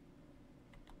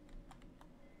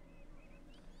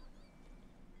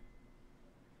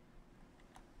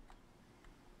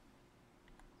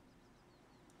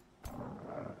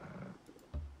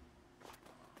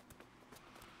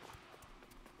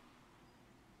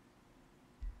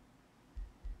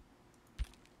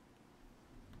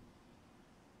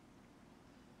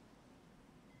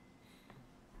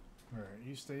 Alright,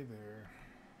 you stay there.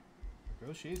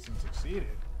 Negotiation succeeded.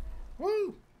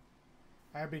 Woo!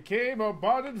 I became a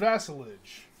bonded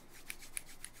vassalage.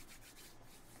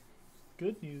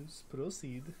 Good news.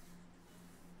 Proceed.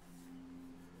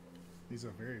 These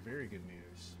are very, very good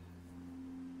news.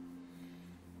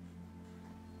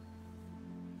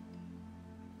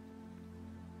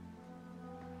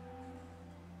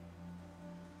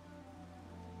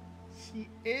 She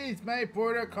is my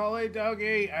border collie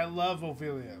doggy. I love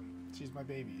Ophelia. She's my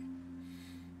baby.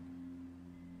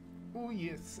 Oh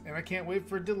yes, and I can't wait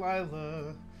for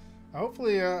Delilah.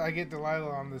 Hopefully, I get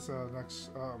Delilah on this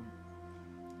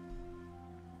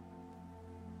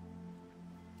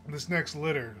next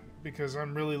litter because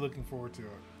I'm really looking forward to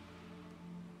it.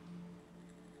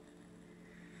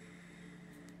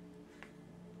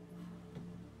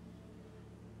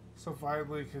 So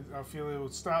finally, Ophelia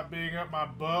would stop being up my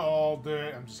butt all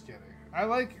day. I'm just kidding. I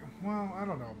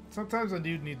don't know. Sometimes I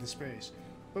do need the space,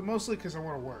 but mostly because I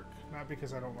want to work, not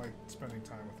because I don't like spending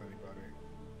time with anybody.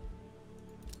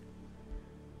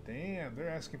 Damn, they're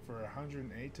asking for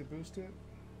 108 to boost it?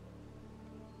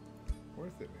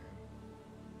 Worth it, man.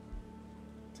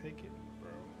 Take it,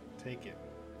 bro. Take it.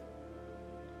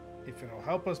 If it'll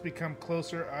help us become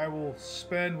closer, I will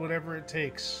spend whatever it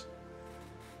takes.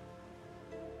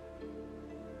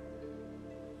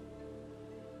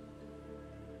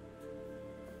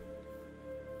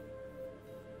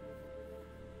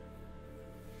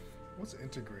 What's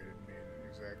integrated mean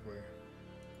exactly?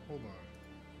 Hold on.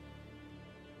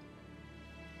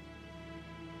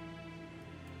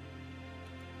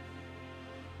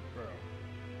 Bro.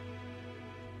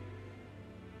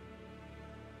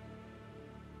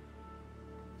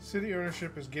 City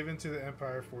ownership is given to the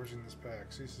Empire forging this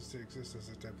pact. Ceases to exist as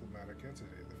a diplomatic entity.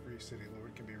 The free city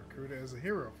lord can be recruited as a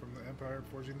hero from the Empire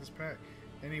forging this pact.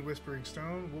 Any Whispering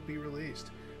Stone will be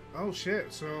released. Oh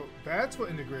shit, so that's what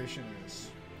integration is.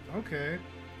 Okay.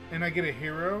 And I get a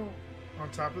hero on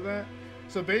top of that?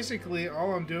 So basically,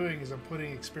 all I'm doing is I'm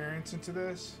putting experience into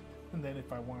this, and then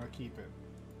if I want to keep it,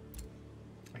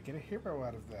 I get a hero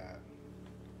out of that.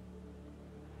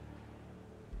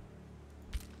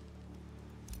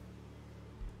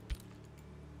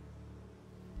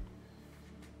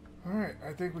 Alright,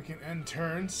 I think we can end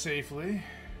turn safely.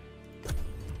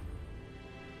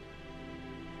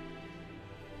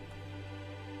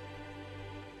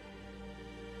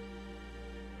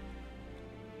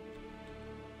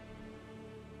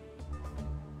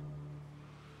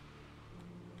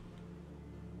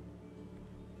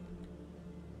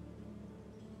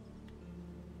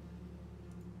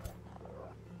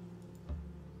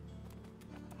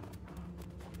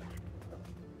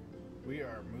 We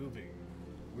are moving.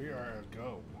 We are a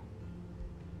go.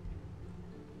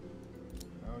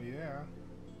 Oh yeah.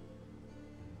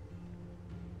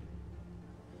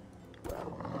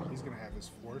 He's gonna have his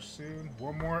force soon.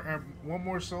 One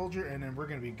more soldier, and then we're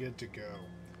gonna be good to go.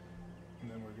 And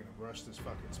then we're gonna rush this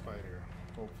fucking spider.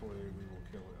 Hopefully, we will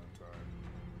kill it on time.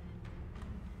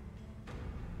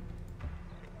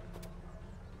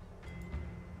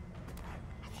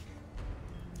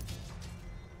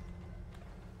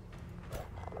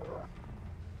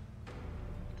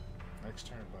 Next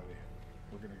turn, buddy.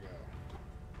 We're gonna go.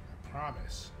 I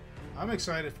promise. I'm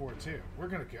excited for it too. We're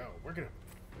gonna go. We're gonna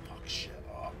fuck shit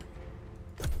up.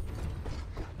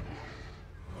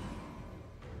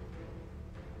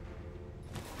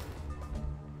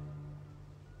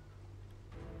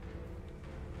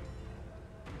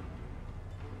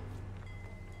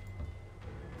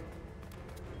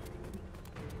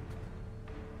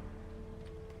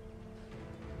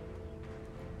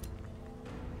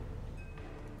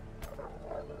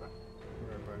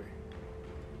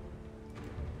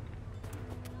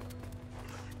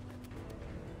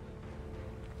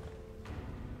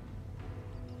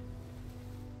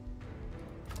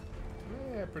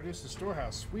 Produce the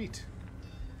storehouse. Sweet.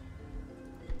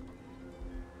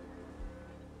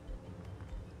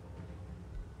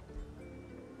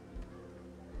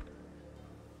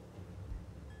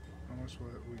 How much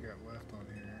what we got left on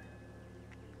here?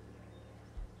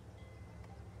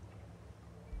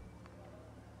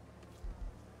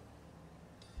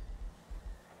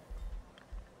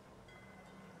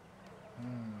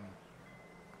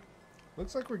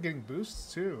 Looks like we're getting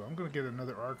boosts too. I'm gonna get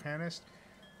another Arcanist.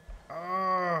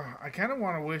 I kind of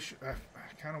want to wish. I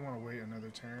kind of want to wait another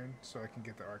turn so I can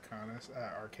get the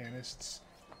Arcanists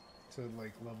to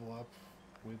like level up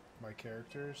with my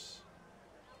characters.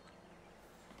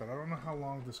 But I don't know how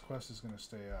long this quest is going to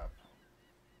stay up.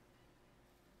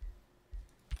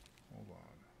 Hold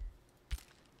on.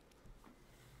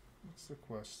 What's the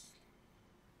quest?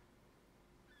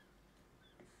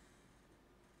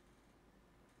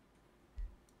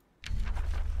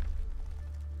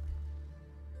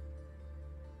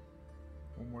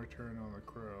 One more turn on the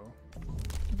crow.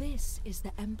 This is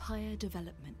the Empire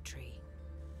Development Tree.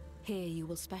 Here you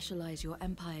will specialize your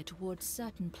empire towards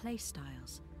certain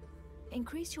playstyles.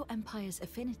 Increase your empire's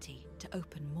affinity to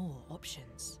open more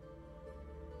options.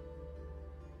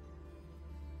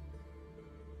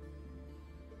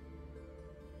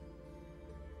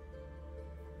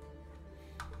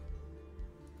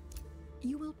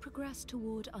 You will progress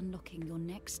toward unlocking your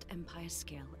next Empire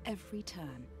skill every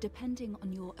turn, depending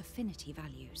on your affinity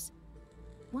values.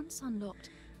 Once unlocked,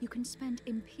 you can spend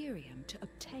Imperium to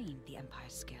obtain the Empire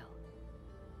skill.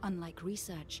 Unlike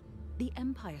research, the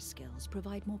Empire skills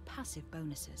provide more passive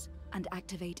bonuses and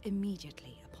activate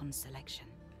immediately upon selection.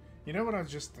 You know what I was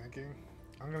just thinking?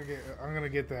 I'm gonna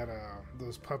get that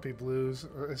those puppy blues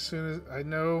as soon as I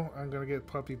know I'm gonna get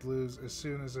puppy blues as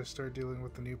soon as I start dealing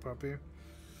with the new puppy.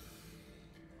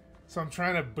 So I'm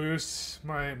trying to boost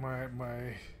myself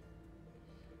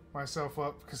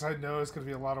up because I know it's gonna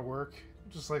be a lot of work.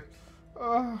 Just like,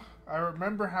 I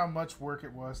remember how much work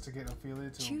it was to get Ophelia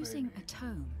to Choosing obey me. a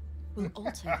tome will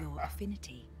alter your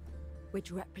affinity,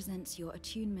 which represents your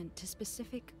attunement to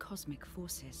specific cosmic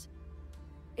forces.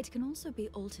 It can also be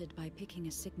altered by picking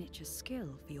a signature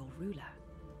skill for your ruler.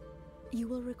 You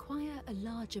will require a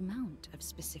large amount of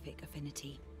specific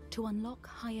affinity to unlock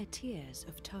higher tiers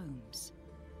of tomes.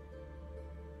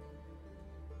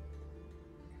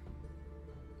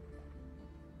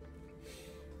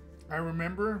 I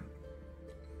remember,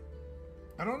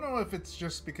 I don't know if it's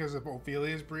just because of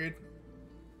Ophelia's breed.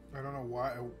 I don't know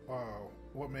why,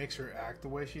 what makes her act the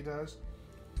way she does.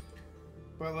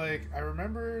 But like, I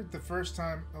remember the first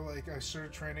time, like, I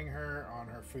started training her on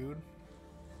her food,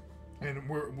 and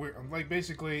we're like,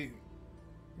 basically,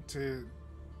 to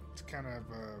kind of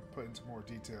put into more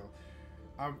detail,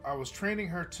 I was training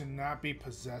her to not be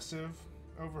possessive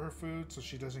over her food, so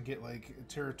she doesn't get like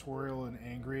territorial and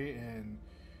angry and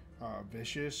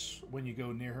vicious when you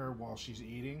go near her while she's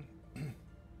eating.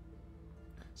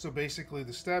 So basically,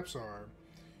 the steps are.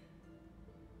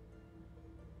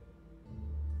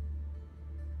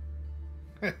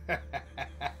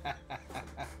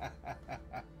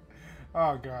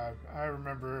 Oh god, I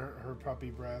remember her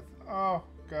puppy breath. Oh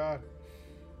god,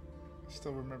 I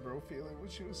still remember Ophelia when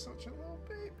she was such a little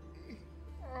baby.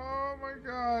 Oh my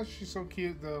gosh, she's so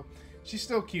cute though. She's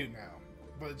still cute now,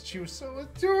 but she was so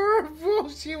adorable.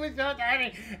 She was so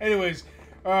tiny. Anyways,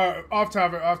 off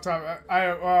topic.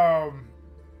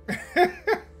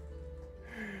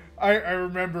 I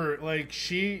remember, like,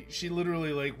 she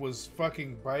literally, like, was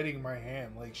fucking biting my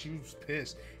hand. Like, she was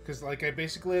pissed. Because, like, I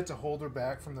basically had to hold her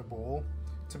back from the bowl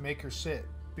to make her sit.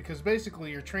 Because, basically,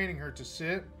 you're training her to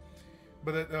sit.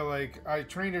 But, like, I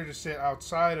trained her to sit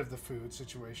outside of the food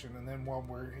situation. And then while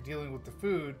we're dealing with the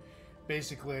food,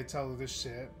 basically, I tell her to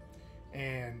sit.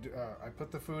 And I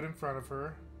put the food in front of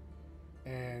her.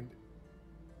 And,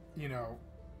 you know,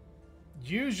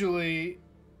 usually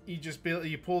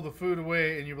you pull the food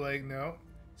away and you're like, no,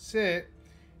 sit,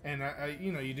 and I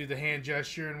you know, you do the hand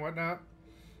gesture and whatnot,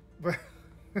 but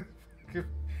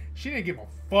she didn't give a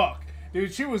fuck,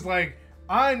 dude. She was like,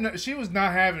 she was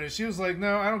not having it. She was like,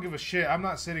 no, I don't give a shit. I'm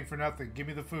not sitting for nothing. Give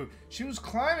me the food. She was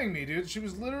climbing me, dude. She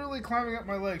was literally climbing up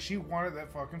my leg. She wanted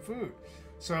that fucking food,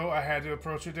 so I had to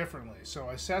approach her differently. So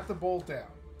I sat the bowl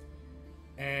down,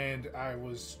 and I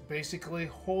was basically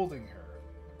holding her.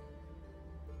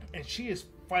 And she is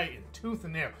fighting tooth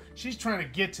and nail. She's trying to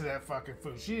get to that fucking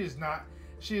food. She is not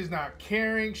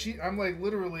caring. I'm like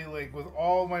literally like with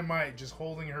all my might just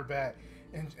holding her back.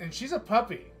 And she's a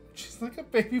puppy. She's like a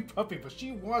baby puppy, but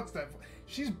she wants that.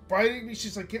 She's biting me.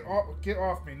 She's like, get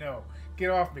off me. No, get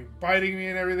off me. Biting me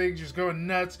and everything. Just going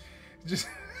nuts. Just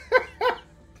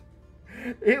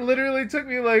it literally took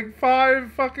me like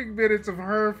 5 fucking minutes of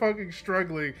her fucking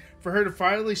struggling for her to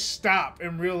finally stop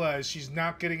and realize she's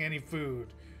not getting any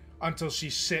food until she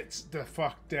sits the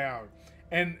fuck down.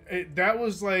 And that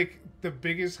was like the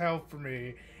biggest help for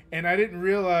me. And I didn't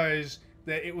realize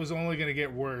that it was only going to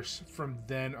get worse from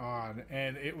then on.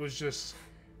 And it was just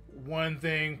one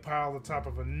thing piled on top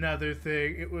of another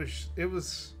thing. It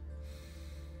was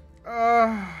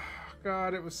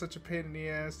God, it was such a pain in the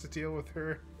ass to deal with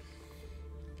her.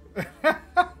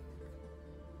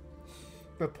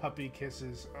 The puppy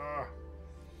kisses.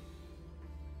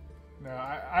 No,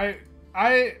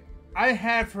 I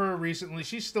had her recently.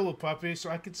 She's still a puppy, so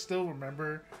I could still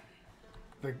remember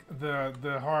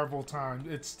the horrible time.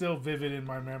 It's still vivid in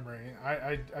my memory.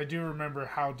 I do remember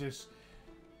how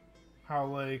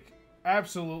like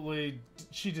absolutely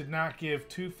she did not give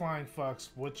 2 flying fucks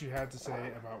what you had to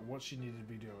say about what she needed to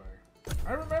be doing.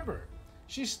 I remember.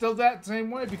 She's still that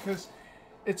same way because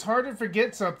it's hard to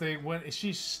forget something when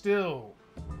she's still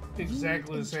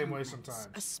exactly the same way sometimes.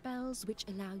 Are spells which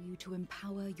allow you to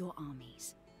empower your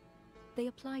armies. They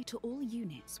apply to all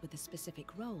units with a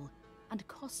specific role and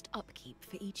cost upkeep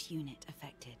for each unit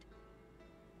affected.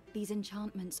 These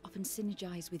enchantments often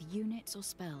synergize with units or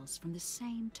spells from the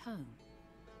same tome.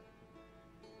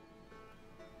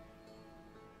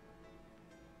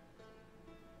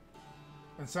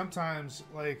 And sometimes,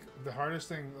 like, the hardest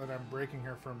thing that I'm breaking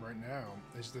her from right now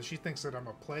is that she thinks that I'm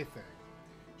a plaything.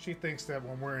 She thinks that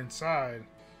when we're inside,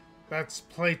 that's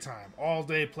playtime, all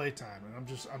day playtime. And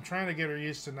I'm trying to get her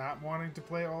used to not wanting to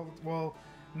play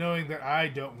knowing that I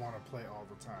don't want to play all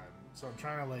the time. So I'm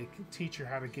trying to, like, teach her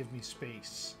how to give me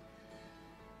space.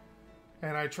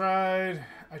 And I tried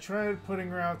putting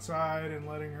her outside and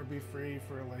letting her be free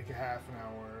for like a half an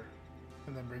hour,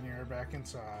 and then bringing her back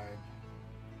inside,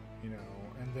 you know,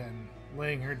 and then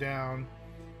laying her down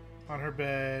on her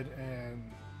bed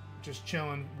and just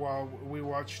chilling while we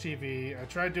watch TV. I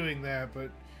tried doing that,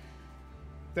 but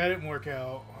that didn't work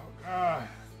out.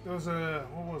 What was it?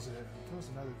 There was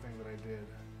another thing that I did.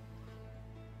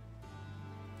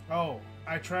 Oh,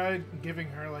 I tried giving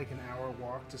her like an hour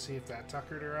walk to see if that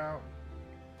tuckered her out.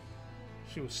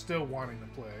 She was still wanting to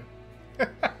play.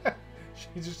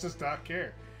 She just does not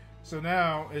care. So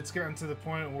now it's gotten to the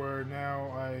point where now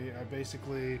I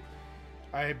basically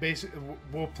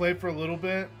will play for a little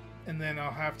bit, and then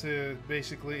I'll have to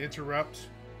basically interrupt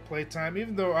playtime.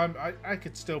 Even though I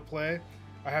could still play,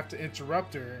 I have to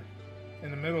interrupt her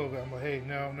in the middle of it. I'm like, hey,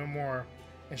 no more,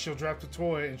 and she'll drop the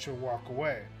toy and she'll walk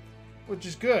away, which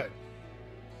is good.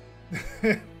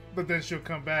 But then she'll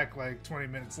come back like 20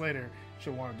 minutes later.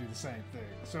 She'll want to do the same thing.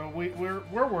 So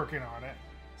we're working on it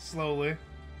slowly.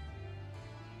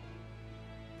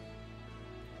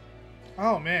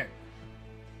 Oh man,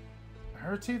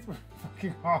 her teeth were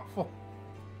fucking awful.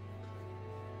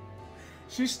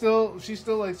 She still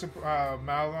likes to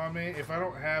mouth on me. If I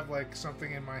don't have like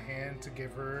something in my hand to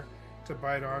give her to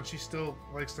bite on, she still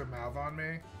likes to mouth on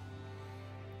me.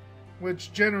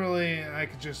 Which generally I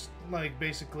could just like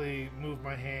basically move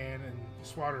my hand and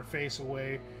swat her face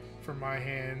away from my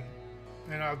hand,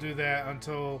 and I'll do that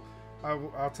until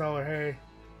I'll tell her, hey,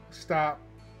 stop,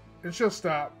 and she'll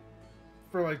stop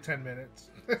for like 10 minutes,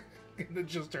 and then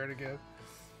she'll start again.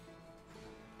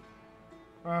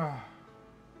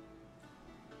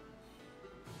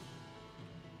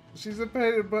 She's a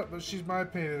pain in the butt, but she's my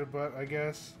pain in the butt, I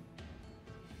guess.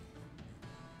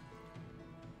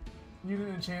 Unit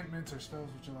enchantments or spells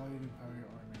which allow you to empower your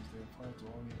armies. They apply to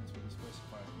all units with a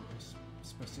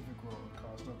specific role and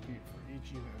cost upkeep for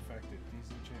each unit affected.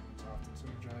 These enchantments often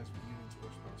synergize with units or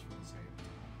spells for the same.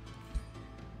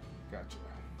 Gotcha.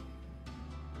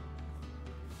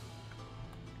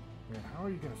 Man, how are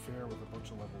you gonna fare with a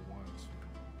bunch of level 1s?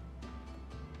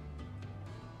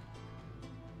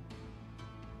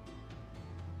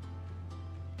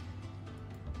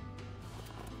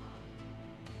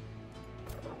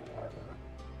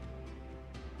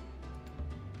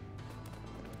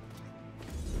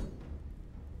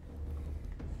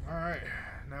 Alright,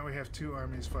 now we have 2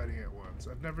 armies fighting at once.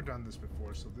 I've never done this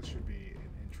before, so this should be an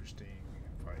interesting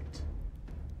fight.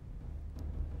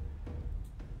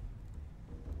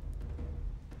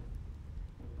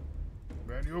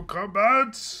 Manual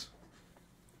combat!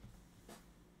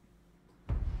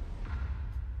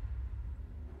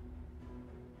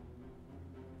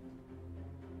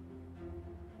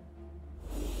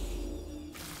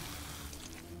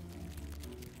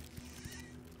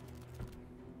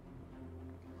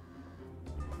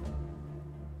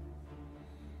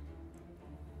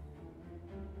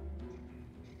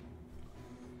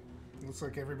 Looks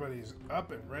like everybody's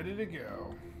up and ready to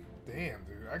go. Damn,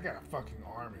 dude, I got a fucking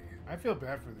army. I feel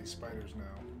bad for these spiders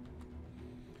now.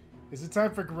 Is it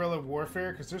time for guerrilla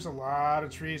warfare? Because there's a lot of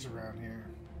trees around here.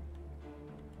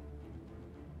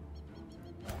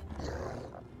 Alright,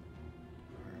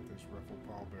 there's Ruffle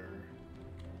Pallbearer.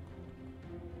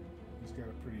 He's got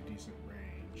a pretty decent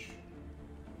range.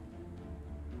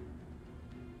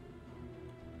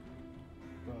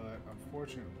 But,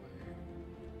 unfortunately,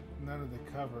 none of the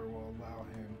cover will allow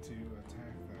him to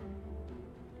attack them.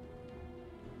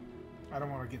 I don't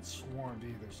want to get swarmed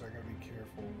either, so I gotta be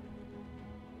careful.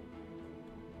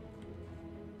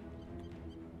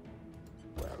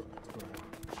 Let's go ahead.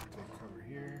 Take cover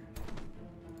here.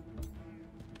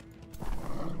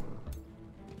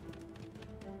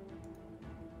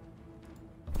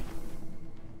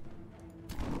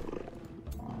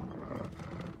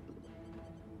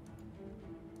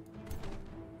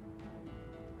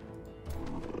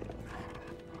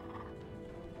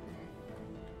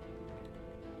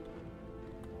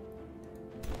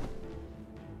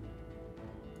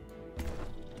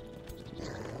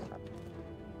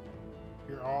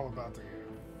 You're all about to get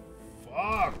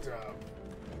fucked up.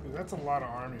 Dude, that's a lot of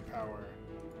army power.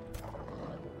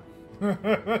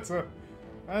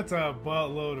 that's a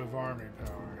buttload of army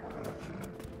power.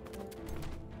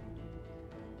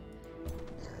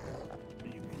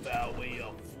 You foul way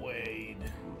afraid.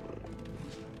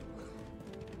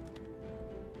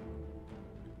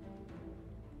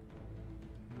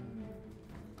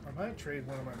 Might trade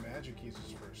one of my magic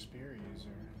users for a spear user.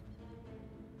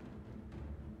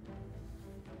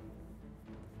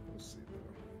 We'll see though.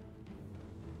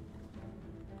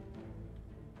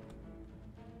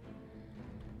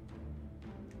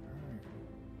 Alright.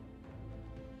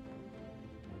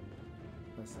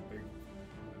 That's the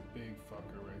big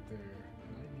fucker right there.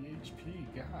 90 HP,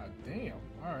 god damn.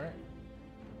 Alright.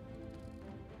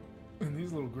 And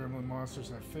these little gremlin monsters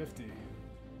have 50.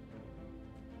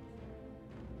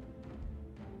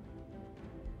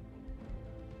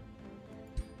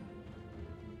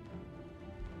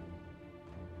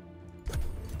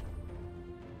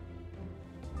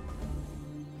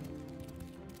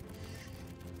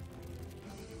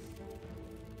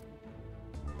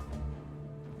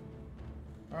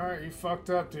 Alright, you fucked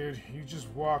up, dude. You just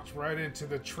walked right into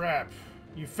the trap.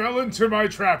 You fell into my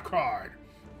trap card.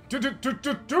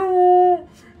 Yu-Gi-Oh!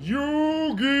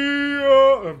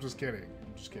 I'm just kidding.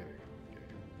 I'm just kidding.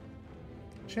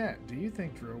 Chat, do you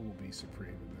think Dro will be supreme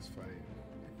in this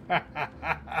fight?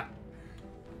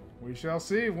 We shall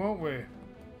see, won't we?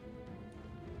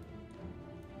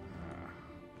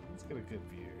 Let's get a good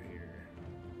view here.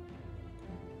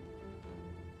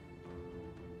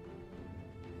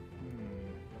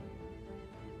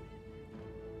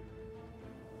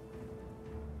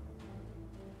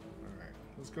 Alright,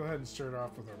 let's go ahead and start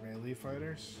off with our melee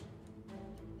fighters.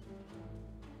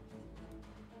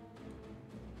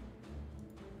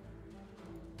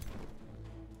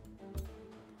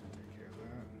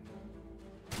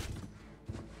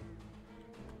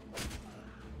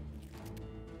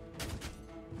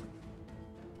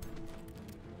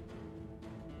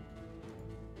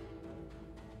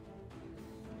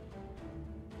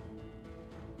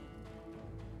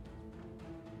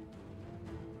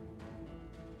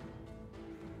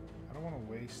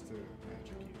 Waste the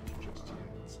magic user just yet.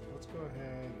 So let's go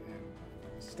ahead and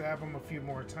stab him a few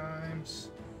more times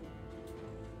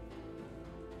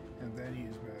and then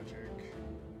use magic.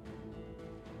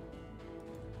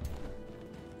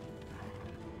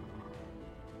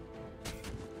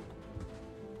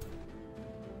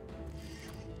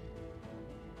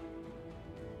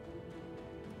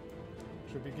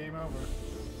 Should be game over.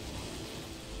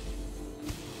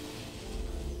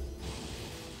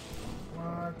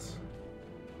 What?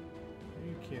 Are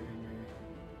you kidding me?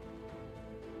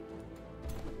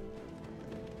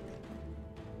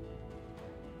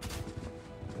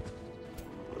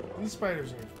 These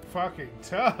spiders are fucking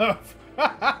tough.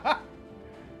 Well,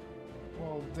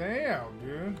 damn,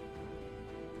 dude.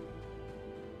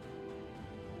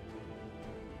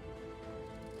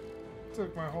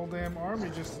 Took my whole damn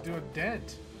army just to do a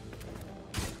dent.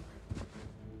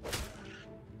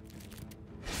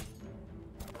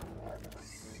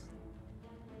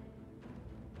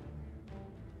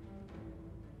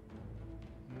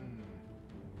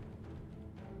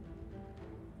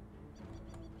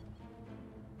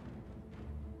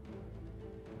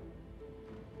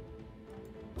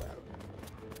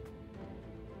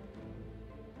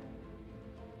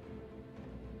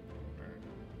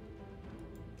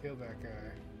 Kill that guy.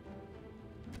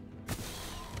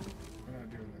 We're not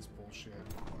doing this bullshit.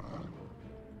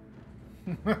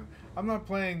 I'm not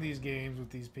playing these games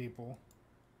with these people.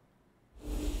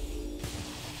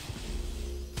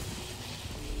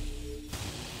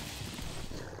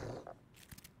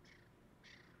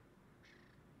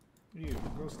 You,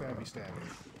 go stabby stabby.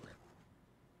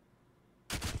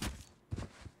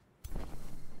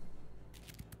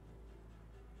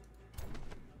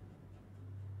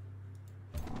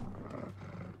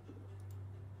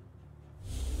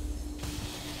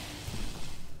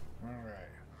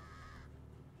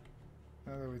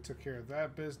 Now that we took care of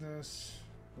that business,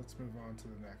 let's move on to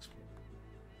the next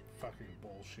fucking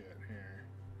bullshit here.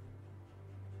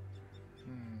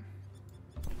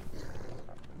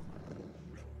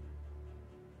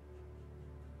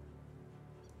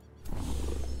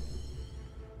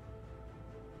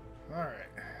 Alright.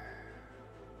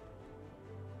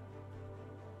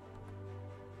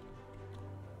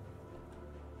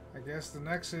 I guess the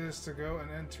next is to go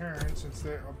and end turn, since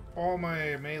they're all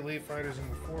my melee fighters in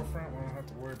the forefront. I don't have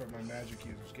to worry about my magic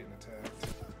users getting attacked.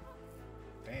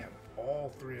 Damn,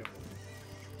 all three of them.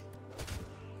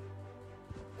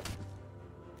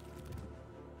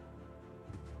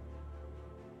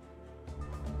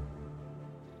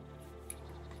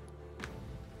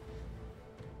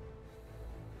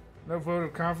 No vote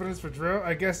of confidence for Dro?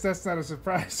 I guess that's not a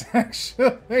surprise,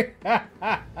 actually.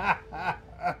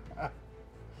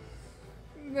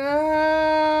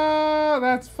 No,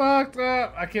 that's fucked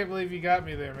up. I can't believe you got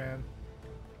me there, man.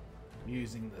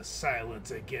 Using the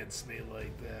silence against me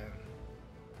like that.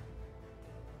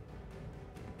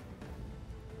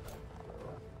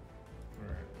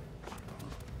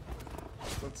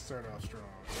 Let's start off strong.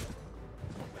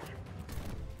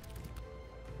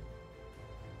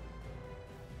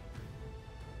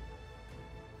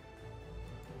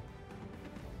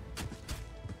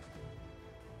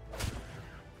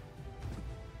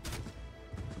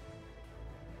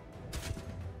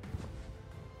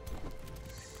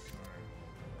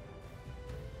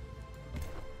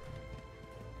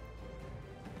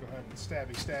 Go ahead and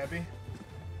stabby stabby.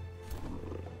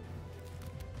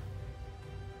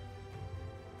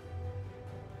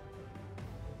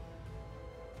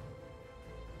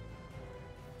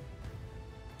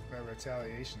 That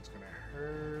retaliation's gonna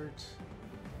hurt.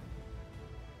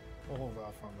 We'll hold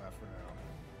off on that for now.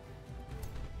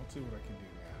 Let's see what I can do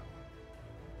now.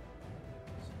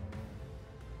 So,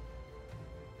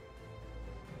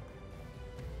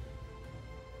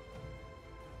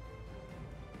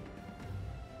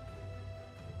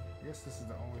 I guess this is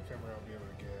the only cover I'll be able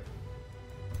to get.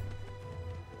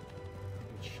 A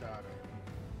good shot at.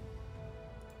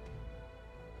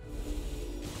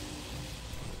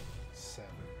 7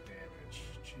 damage.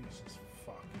 Jesus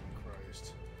fucking Christ.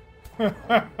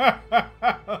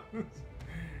 I'm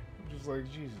just like,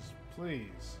 Jesus,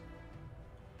 please.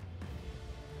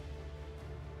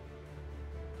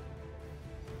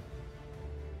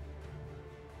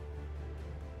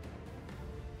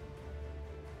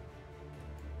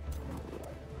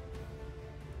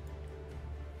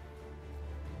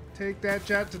 Take that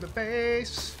shot to the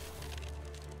face.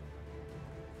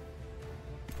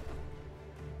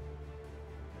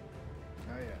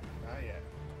 Not yet. Not yet.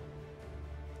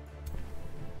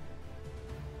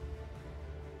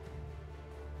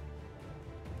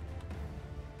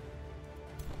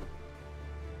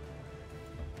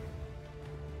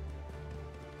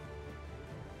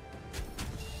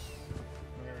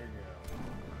 There we go.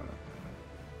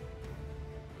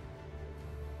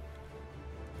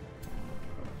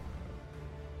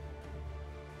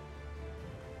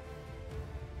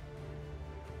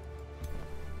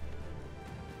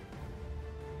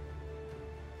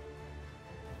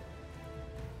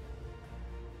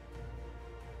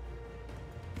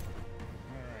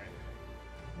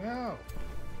 No.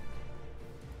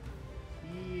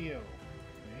 Heal.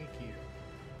 Thank you.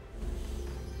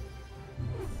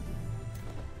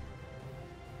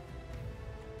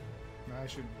 Now I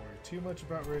shouldn't worry too much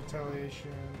about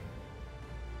retaliation.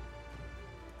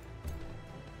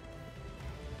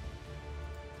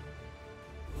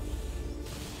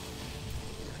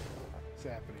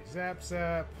 Zappity zap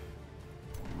zap.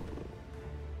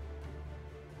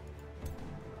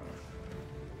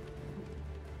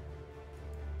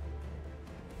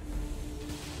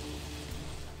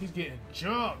 He's getting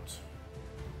jumped.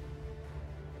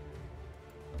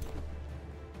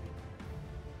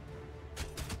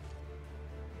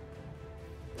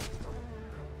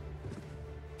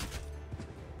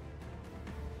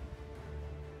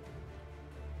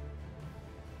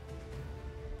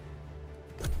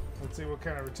 Let's see what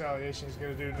kind of retaliation he's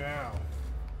going to do now.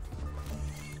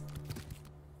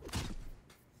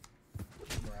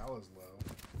 Morale is low.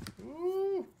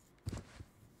 Ooh.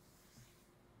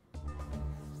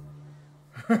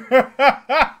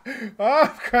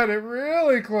 I've got it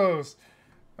really close.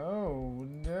 Oh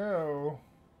no.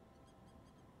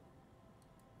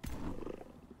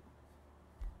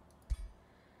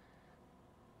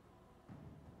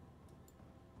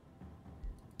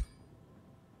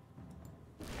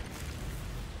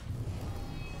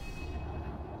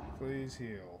 Please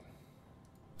heal.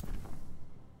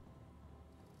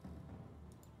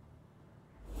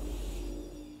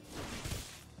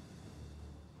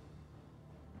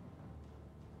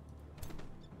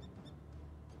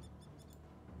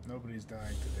 Nobody's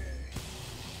dying today.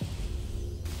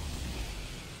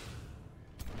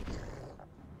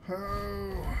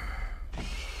 Oh.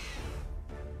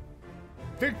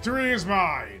 Victory is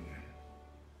mine!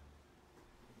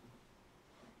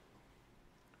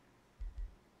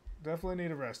 Definitely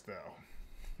need a rest,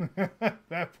 though.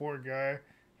 That poor guy.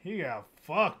 He got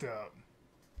fucked up.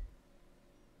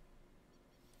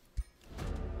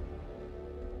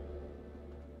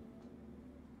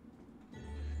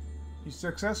 He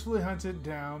successfully hunted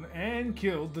down and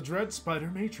killed the dread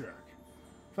spider matriarch.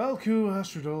 Falcu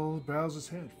Astrodol bows his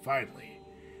head. Finally,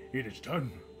 it is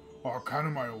done. Arcana,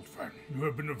 my old friend, you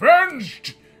have been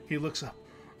avenged! He looks up.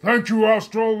 Thank you,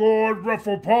 Astro Lord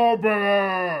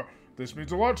Rufflepalbearer! This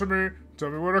means a lot to me. Tell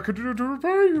me what I can do to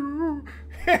repay you.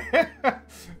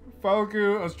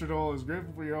 Falcu Astrodol is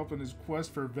grateful for your help in his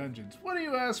quest for vengeance. What do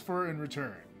you ask for in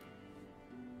return?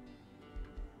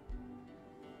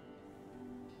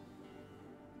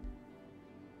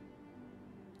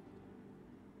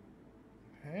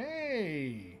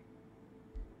 Hey.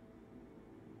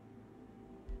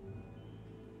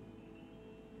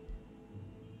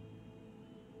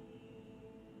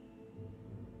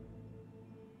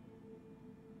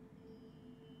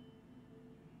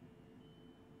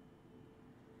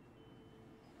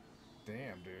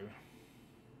 Damn, dude.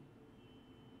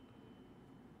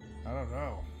 I don't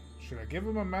know. Should I give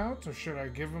him a mount or should I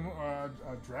give him a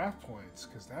draft points?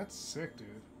 Because that's sick, dude.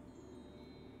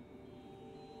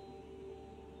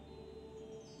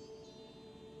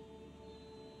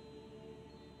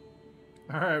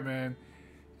 Alright, man.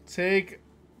 Take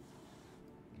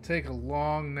a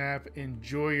long nap,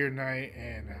 enjoy your night,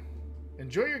 and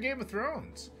enjoy your Game of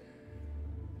Thrones.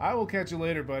 I will catch you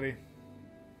later, buddy.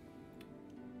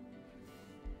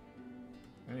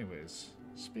 Anyways,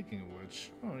 speaking of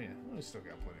which, oh yeah, we still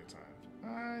got plenty of time.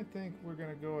 I think we're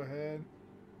gonna go ahead.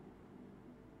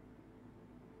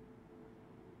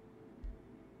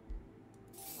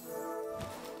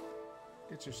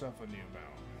 Get yourself a new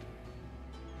mount.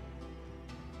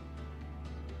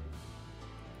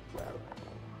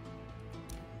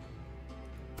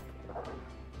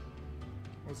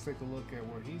 Let's take a look at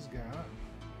what he's got.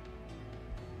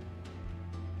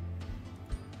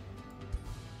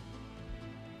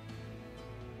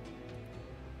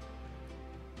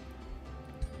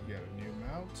 We got a new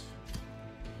mount.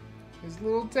 His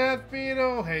little death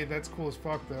beetle. Hey, that's cool as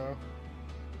fuck, though.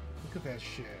 Look at that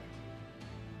shit.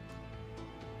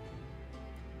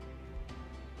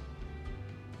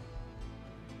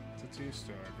 It's a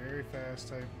 2-star. Very fast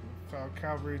type.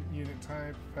 Cavalry unit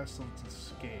type. Pestilence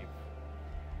escape.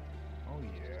 Oh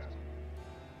yeah.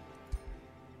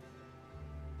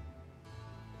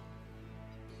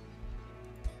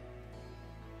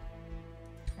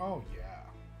 Oh yeah.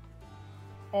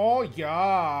 Oh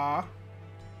yeah.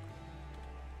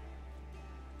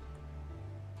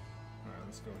 Alright,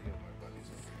 let's go heal my buddies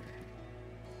over here.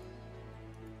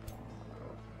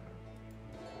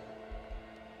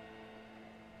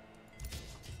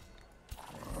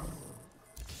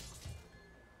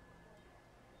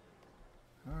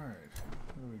 Alright,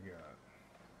 what do we got?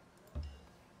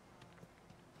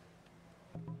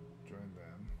 Join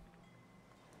them.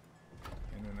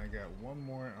 And then I got one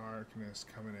more Arcanist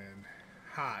coming in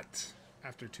hot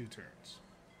after 2 turns.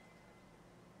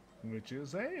 Which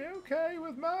is okay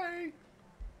with me.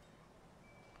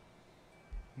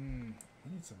 I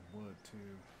need some wood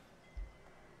too.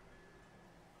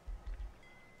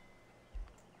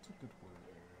 It's a good wood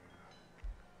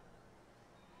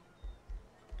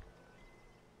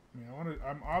area.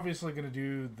 I'm obviously gonna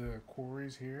do the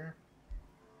quarries here.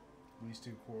 These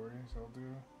 2 quarries I'll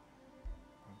do.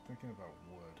 I'm thinking about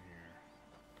wood here.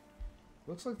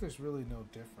 Looks like there's really no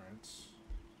difference.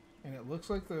 And it looks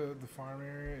like the farm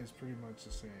area is pretty much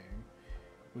the same.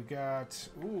 We got,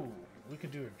 ooh, we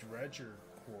could do a dredger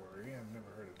quarry. I've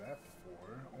never heard of that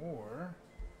before. Or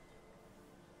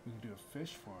we could do a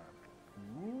fish farm.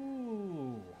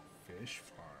 Ooh, fish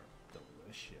farm.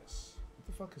 Delicious. What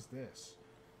the fuck is this?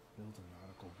 Build a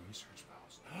nautical research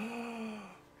post.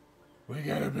 We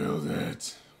gotta build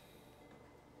it.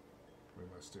 We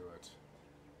must do it.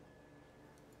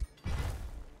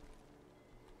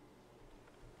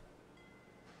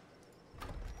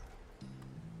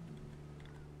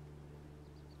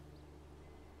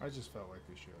 I just felt like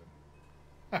we should.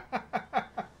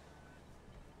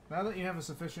 Now that you have a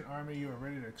sufficient army, you are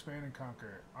ready to expand and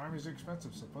conquer. Armies are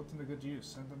expensive, so put them to good use.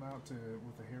 Send them out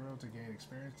with a hero to gain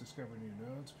experience, discover new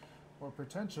nodes, or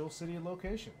potential city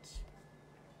locations.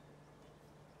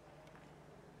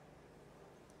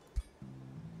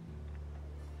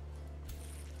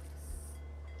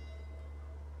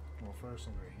 Well, first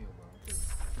I'm going to heal them, because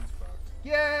he's fucked.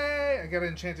 Yay! I got an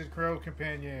Enchanted Crow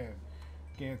Companion.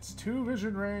 Gains 2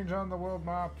 vision range on the world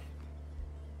map.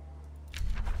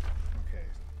 Okay.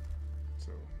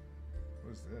 So,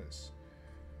 what is this?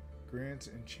 Grants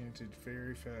enchanted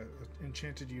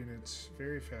units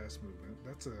very fast movement.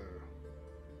 That's a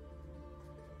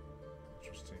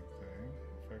interesting thing.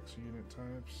 Affects unit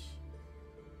types.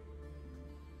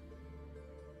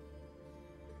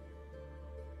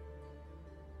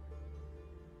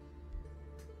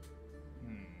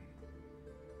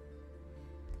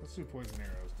 Let's do poison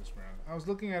arrows this round. I was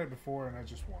looking at it before and I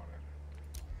just want it.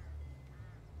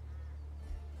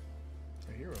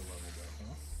 A hero leveled up,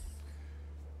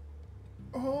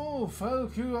 huh? Oh,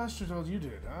 fuck, who Astrodol you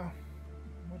did, huh?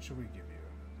 What should we give you?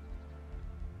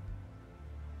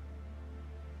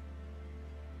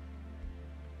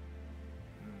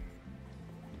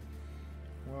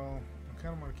 Well, I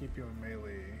kind of want to keep you in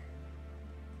melee.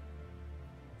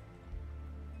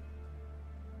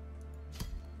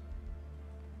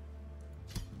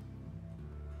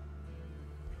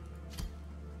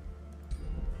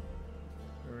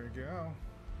 There we go.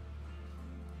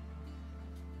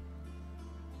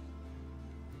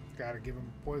 Gotta give him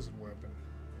a poison weapon.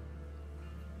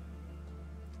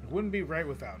 It wouldn't be right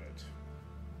without it.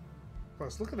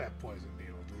 Plus, look at that poison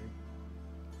beetle, dude.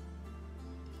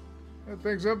 That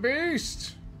thing's a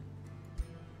beast!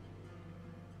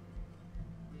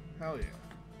 Hell yeah.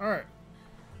 Alright.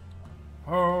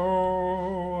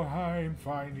 Oh, I'm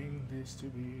finding this to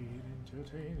be an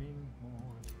entertaining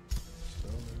moment.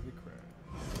 Slowly crash.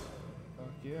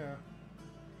 Fuck yeah.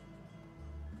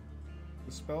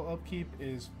 The spell upkeep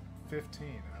is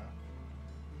 15, huh?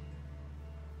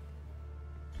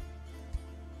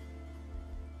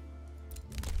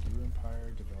 New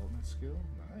Empire development skill?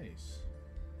 Nice.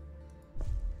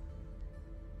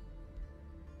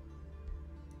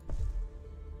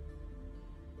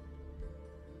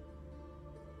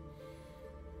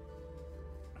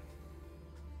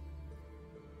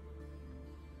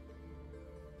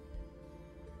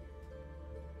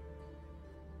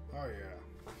 Oh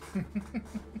yeah.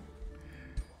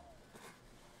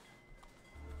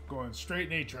 Going straight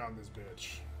nature on this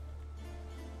bitch.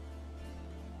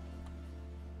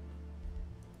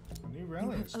 A new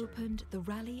rally. You have opened the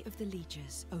Rally of the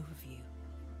Lieges overview.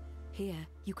 Here,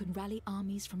 you can rally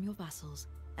armies from your vassals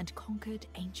and conquered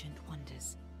ancient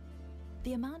wonders.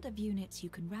 The amount of units you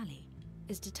can rally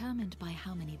is determined by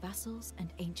how many vassals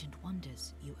and ancient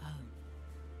wonders you own.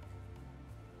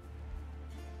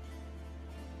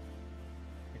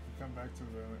 Come back to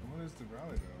the rally. What is the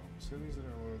rally though? Cities that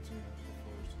are loyal to have the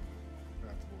force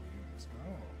adaptable units.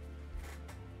 Oh.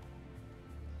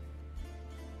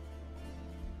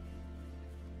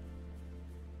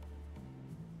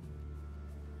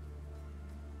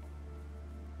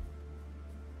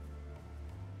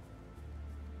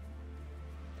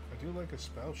 I do like a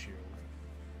spell shield.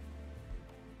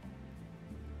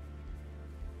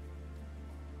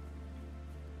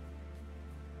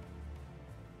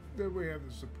 Then we have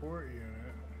the support unit.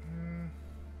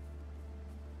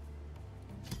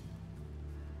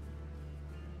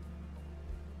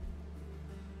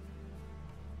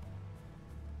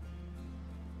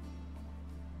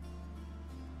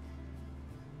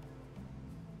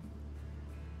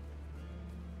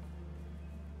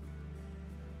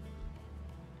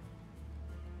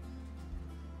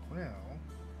 Well,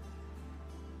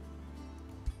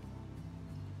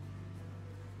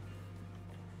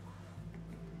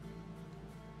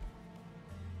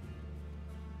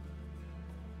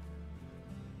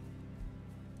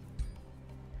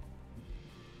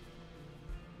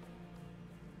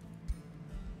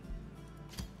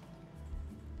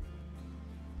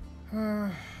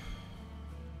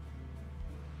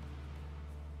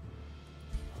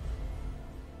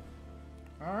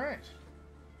 all right.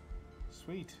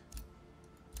 Sweet.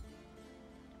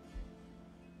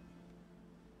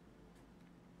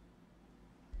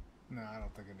 No, I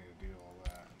don't think I need to do all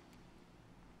that.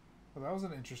 Well, that was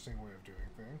an interesting way of doing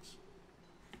things.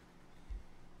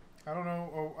 I don't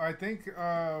know. Oh, I think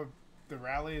the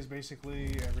rally is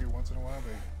basically every once in a while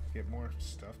they get more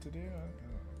stuff to do. I don't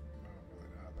really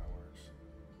know how that works.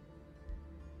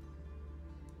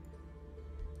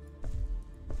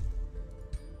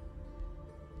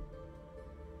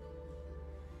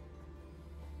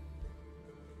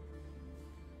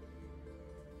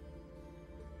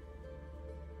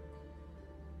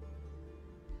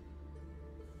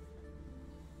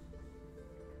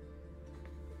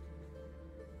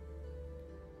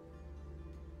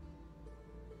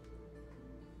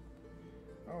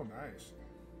 Oh, nice.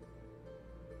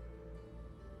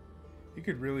 You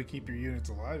could really keep your units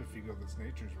alive if you go this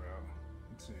nature's route.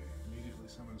 Let's see. Immediately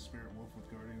summon a spirit wolf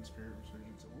with guardian spirit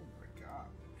resurgence. Oh my god.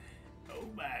 Oh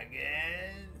my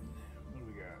god. What do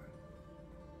we got?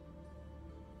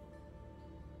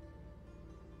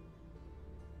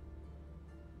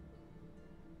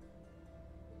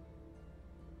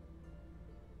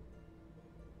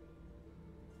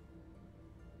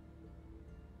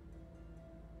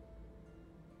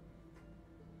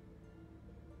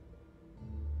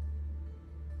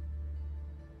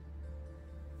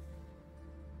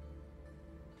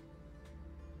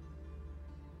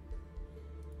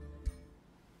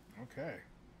 Okay.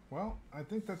 Well, I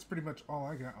think that's pretty much all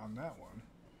I got on that one.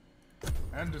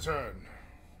 End of turn.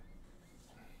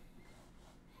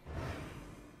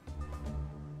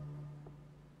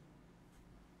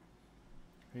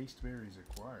 Haste berries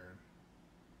acquired.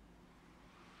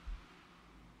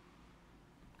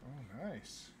 Oh,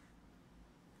 nice.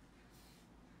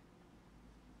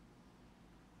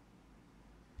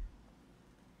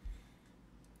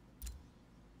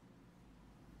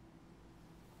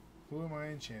 Who am I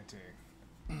enchanting?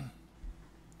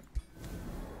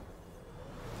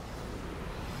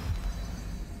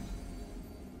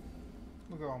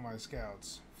 Look at all my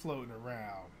scouts floating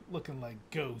around, looking like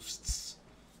ghosts.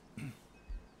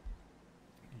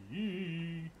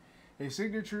 Yee. A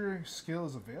signature skill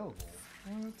is available.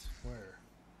 What? Where?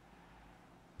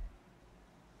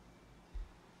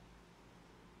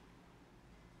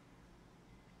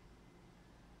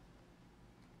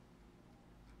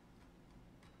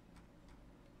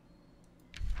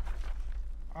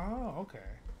 Oh, okay.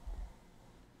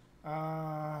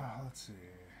 Let's see.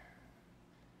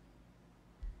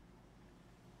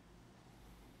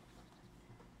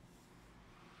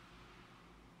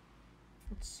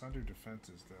 What's Sunder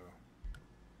defenses, though?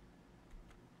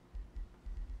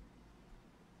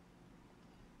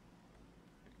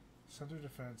 Sunder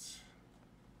defense,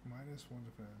 -1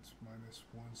 defense,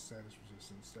 -1 status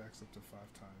resistance, stacks up to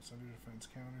 5 times. Sunder defense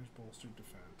counters, bolstered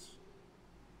defense.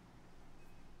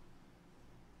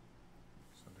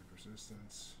 Sunder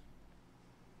resistance.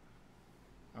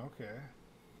 Okay.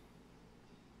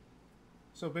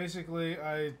 So basically,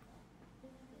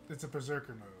 it's a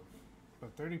berserker move.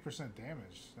 But 30%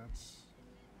 damage, it's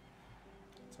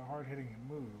a hard-hitting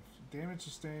move. Damage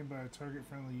sustained by a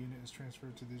target-friendly unit is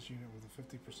transferred to this unit with a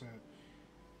 50%.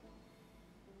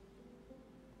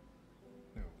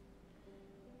 No.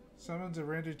 Summons a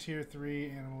random tier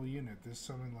 3 animal unit. This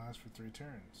summon lasts for 3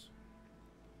 turns.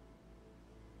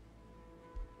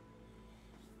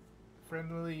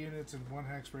 Friendly units in 1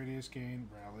 hex radius gain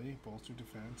rally, bolstered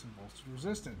defense, and bolstered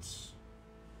resistance.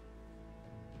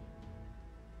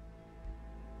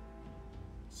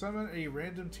 Summon a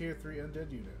random tier 3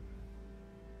 undead unit.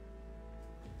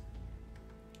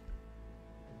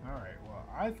 Alright, well,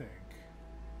 I think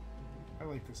I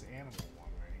like this animal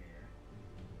one right here.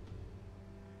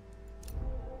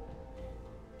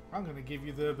 I'm going to give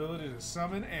you the ability to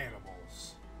summon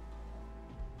animals.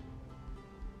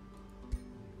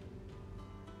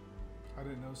 I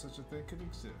didn't know such a thing could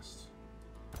exist.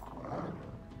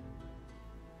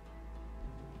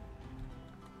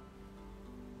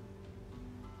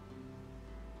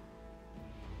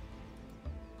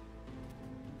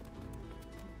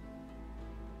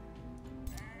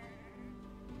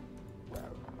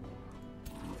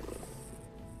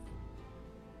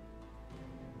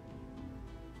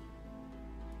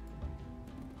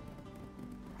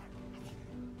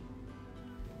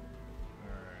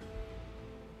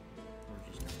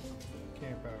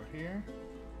 Here,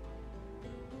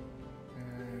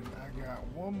 and I got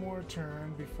one more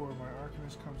turn before my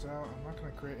Arcanist comes out. I'm not going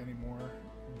to create any more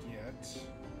yet.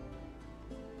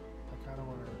 I kind of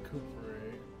want to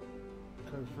recuperate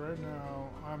because right now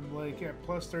I'm like at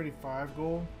plus 35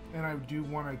 gold, and I do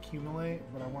want to accumulate,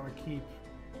 but I want to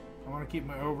keep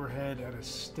my overhead at a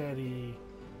steady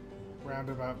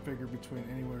roundabout figure between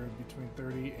anywhere between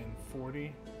 30 and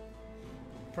 40,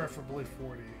 preferably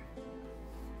 40.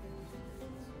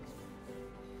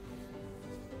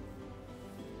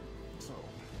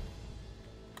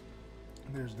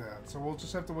 There's that. So we'll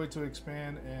just have to wait to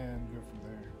expand and go from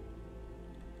there.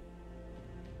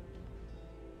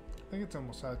 I think it's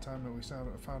almost high time that we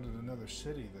founded another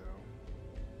city, though.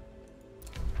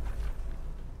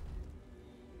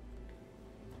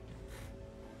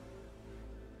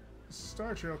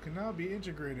 Star Trail can now be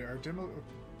integrated. Our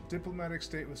diplomatic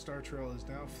state with Star Trail is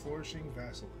now flourishing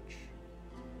vassalage.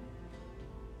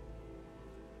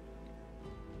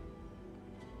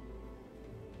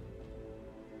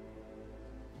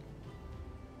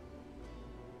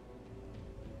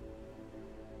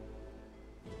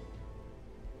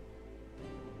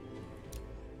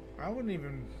 I wouldn't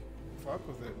even fuck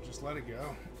with it. Just let it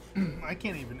go. I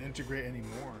can't even integrate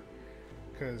anymore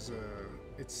because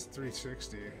it's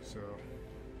 360. So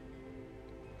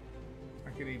I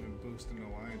could even boost an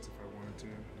alliance if I wanted to,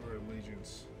 or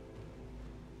allegiance.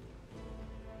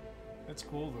 It's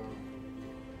cool though.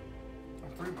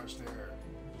 I'm pretty much there.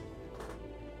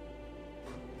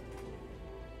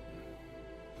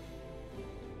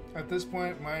 At this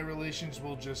point, my relations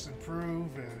will just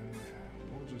improve, and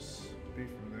we'll just be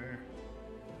from there.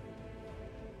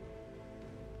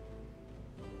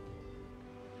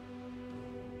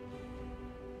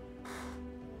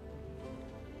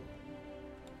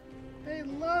 They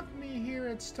love me here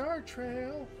at Star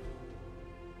Trail.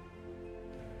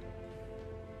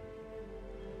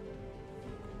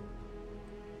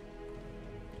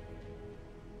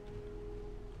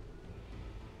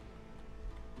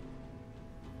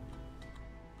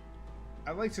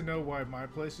 I'd like to know why my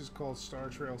place is called Star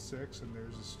Trail 6 and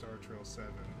theirs is Star Trail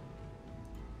 7.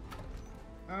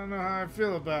 I don't know how I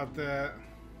feel about that.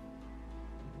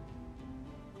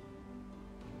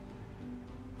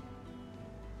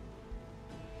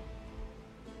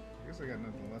 I guess I got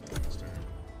nothing left on this turn.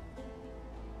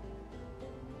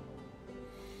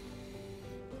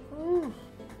 Ooh.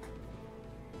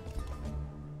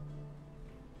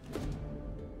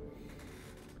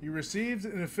 You received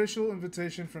an official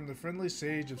invitation from the friendly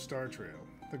sage of Star Trail,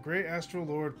 the great Astral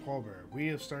Lord Paulbear. We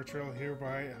of Star Trail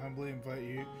hereby humbly invite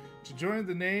you to join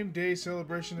the name day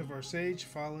celebration of our sage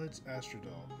Falad's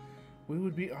Astrodol. We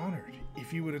would be honored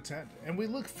if you would attend, and we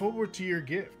look forward to your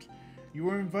gift. You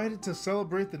were invited to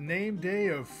celebrate the name day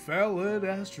of Felid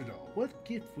Astrodol. What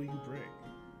gift will you bring?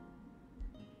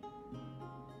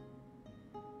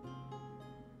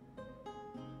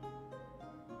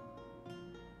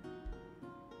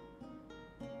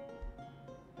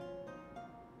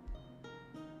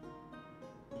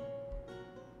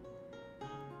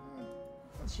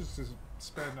 Let's just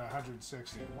spend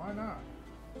 160. Why not?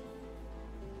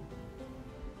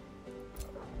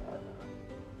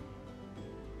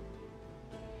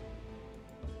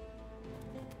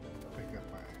 Pick up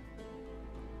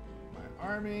my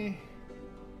army.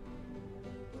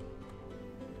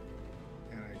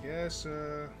 And I guess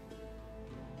I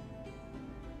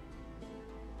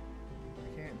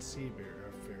can't see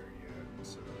fair yet.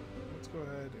 So let's go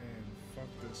ahead and fuck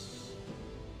this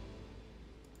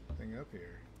thing up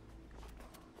here.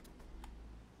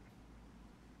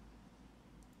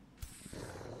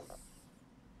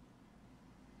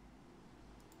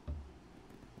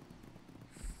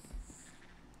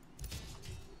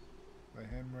 Let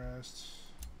him rest.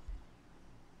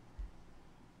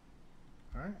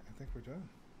 Alright, I think we're done.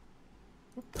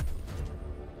 Whoop.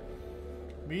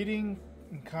 Meeting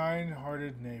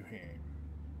kind-hearted Nabham.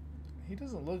 He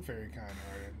doesn't look very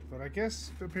kind-hearted, but I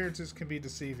guess appearances can be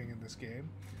deceiving in this game.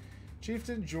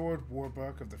 Chieftain Jord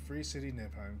Warbuck of the Free City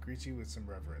Nibheim greets you with some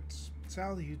reverence.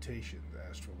 Salutations,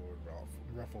 Astral Lord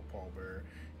Ruffle Pallbearer.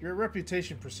 Your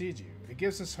reputation precedes you. It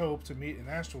gives us hope to meet an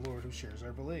Astral Lord who shares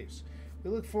our beliefs. We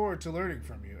look forward to learning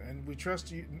from you, and we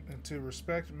trust you to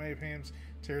respect Mayhem's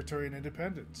territory and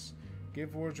independence.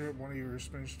 Give Wardrop one of your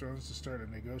spinning stones to start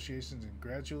negotiations and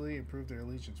gradually improve their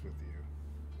allegiance with you.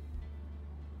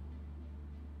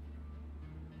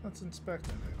 Let's inspect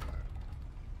it.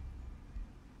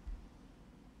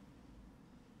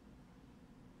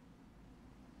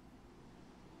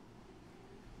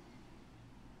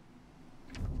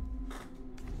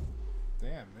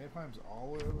 Damn, Mayheim's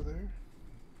all the way over there?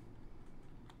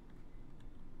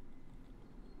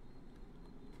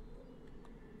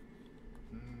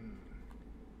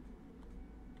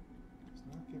 Does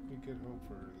not give me good hope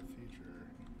for the future.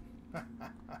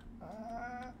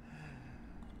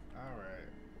 Alright,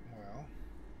 well.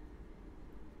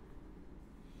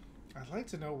 I'd like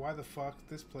to know why the fuck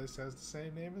this place has the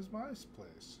same name as my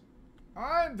place.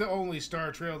 I'm the only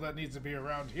Star Trail that needs to be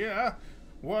around here.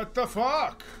 What the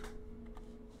fuck?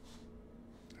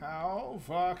 How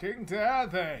fucking dare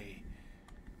they?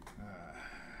 Well,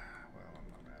 I'm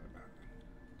not mad about it.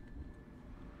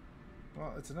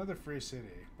 Well, it's another free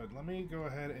city, but let me go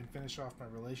ahead and finish off my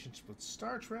relationship with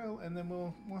Star Trail, and then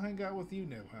we'll hang out with you,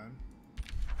 Nibheim.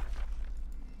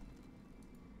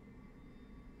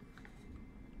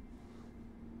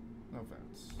 No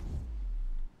offense.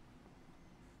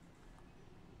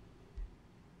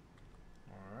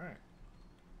 Alright.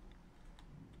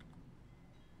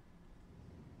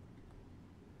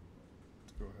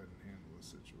 Let's go ahead and handle this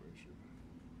situation.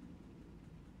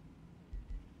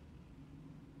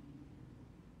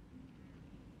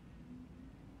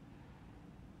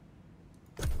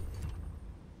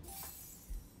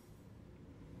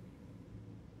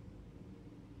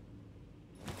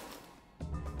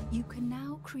 You can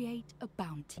now create a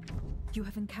bounty. You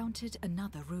have encountered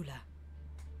another ruler.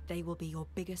 They will be your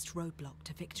biggest roadblock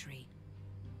to victory,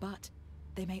 but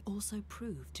they may also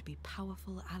prove to be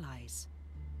powerful allies.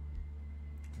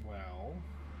 Well...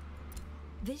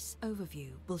 This overview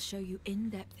will show you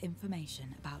in-depth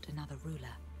information about another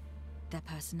ruler, their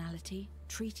personality,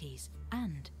 treaties,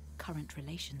 and current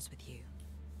relations with you.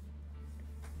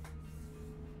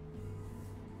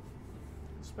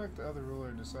 Inspect the other ruler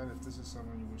and decide if this is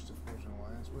someone you wish to forge an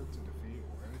alliance with, to defeat,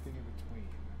 or anything in between.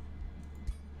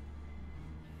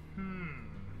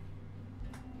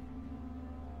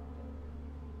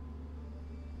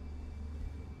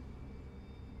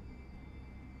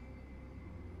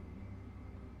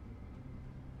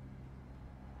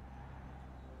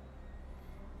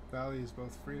 Values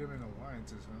both freedom and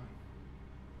alliances, huh?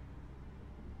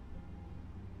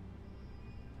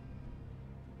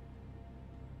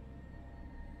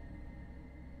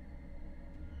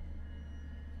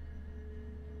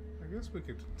 I guess we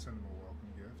could send him a welcome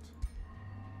gift.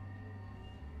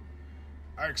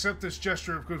 I accept this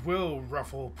gesture of goodwill,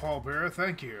 Ruffle Pallbearer.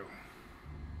 Thank you.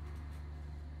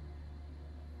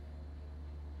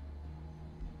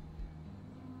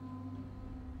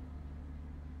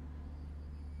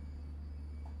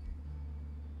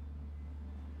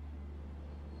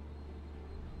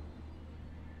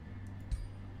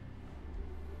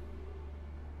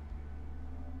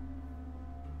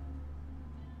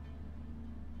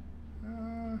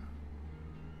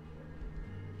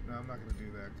 No, I'm not going to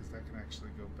do that because that can actually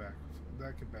go back.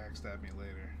 That could backstab me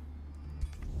later.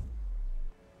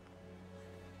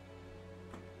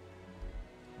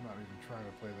 even trying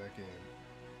to play that game.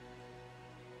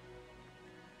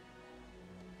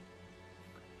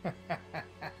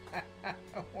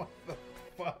 What the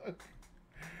fuck?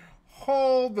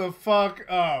 Hold the fuck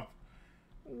up.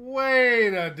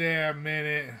 Wait a damn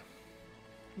minute.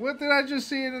 What did I just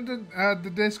see in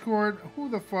the Discord? Who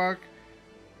the fuck?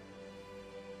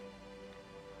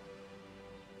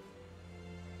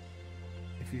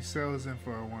 If you sell his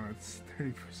info, I want it's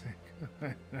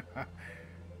 30%.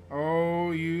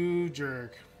 Oh, you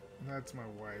jerk. That's my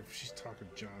wife. She's talking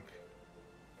junk.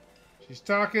 She's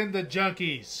talking the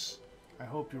junkies. I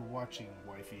hope you're watching,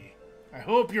 wifey. I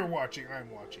hope you're watching. I'm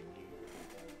watching you.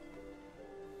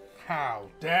 How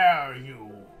dare you?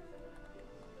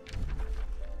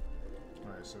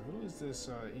 Alright, so who is this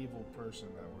evil person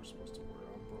that we're supposed to wear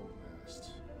on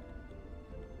Broadcast?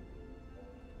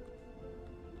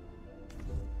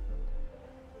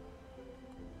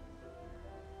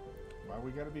 Why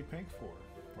we gotta be pink for?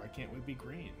 Why can't we be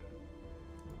green?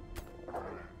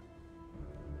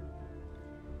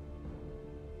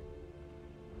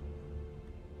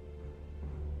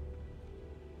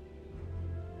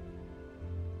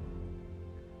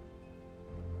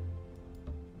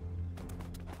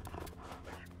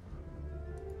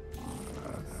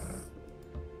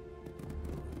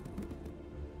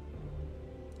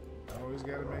 Always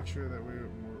gotta make sure that we're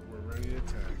ready to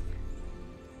attack.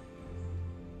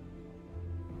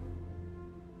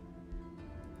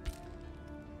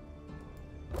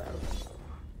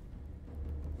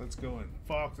 Let's go and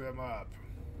fuck them up.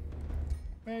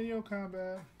 Manual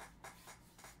combat.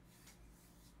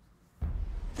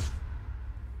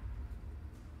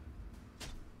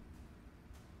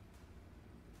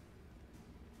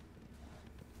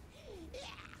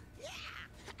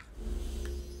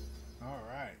 All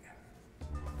right.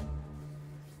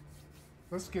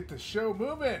 Let's get the show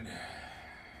moving.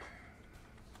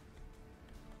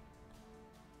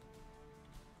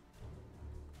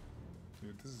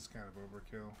 Dude, this is kind of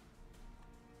overkill.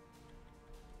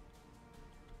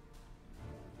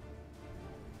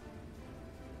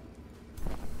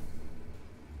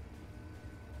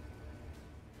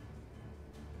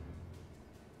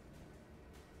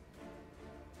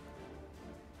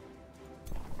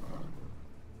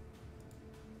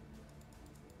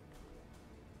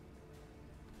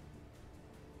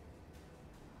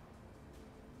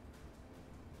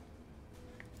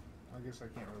 I guess I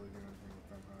can't really do anything with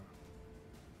them, huh?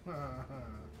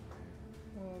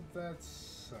 Well, that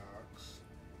sucks.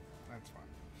 That's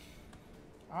fine.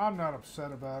 I'm not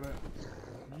upset about it.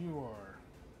 You are.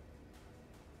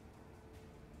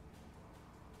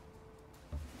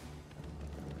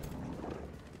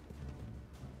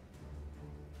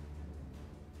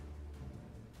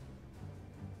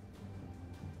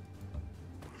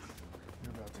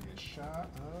 You're about to get shot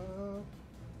up.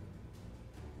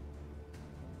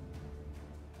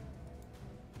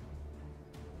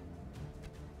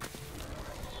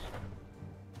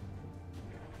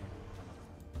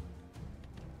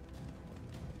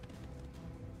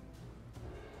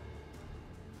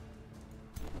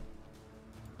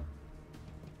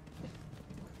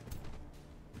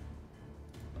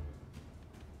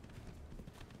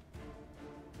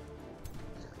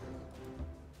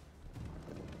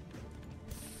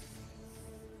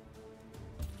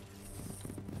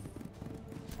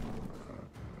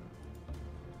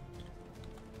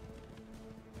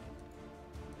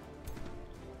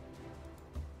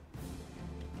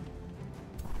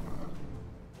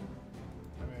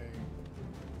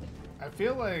 I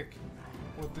feel like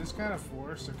with this kind of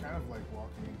force, they're kind of like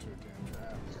walking into a damn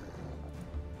trap.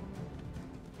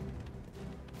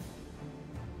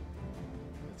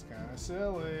 It's kind of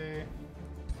silly.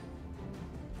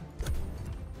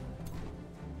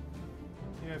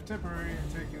 You have temporary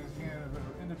taken as hand of an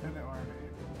independent army.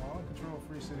 While in control of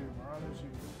Free City of Marauders, you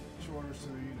issue orders to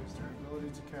their units. Their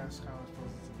ability to cast combat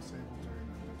spells is disabled during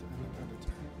an independent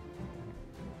turn.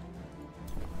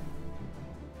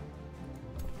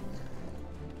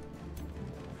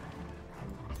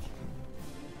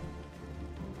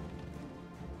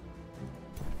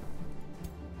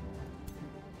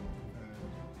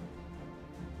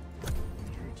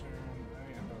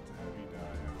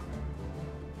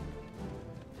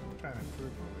 Trying to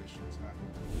improve relations, huh?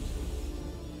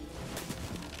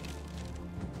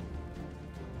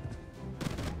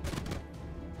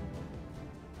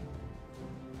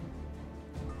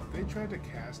 They tried to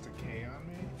cast a K on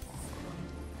me?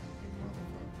 You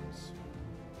motherfuckers.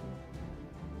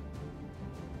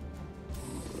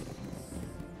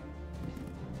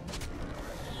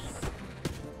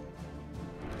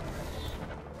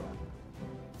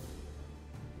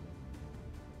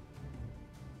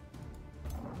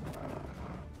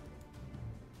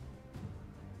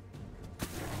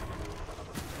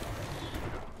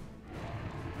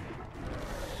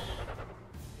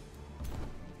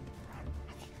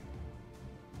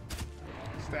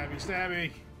 Stabby,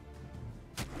 stabby.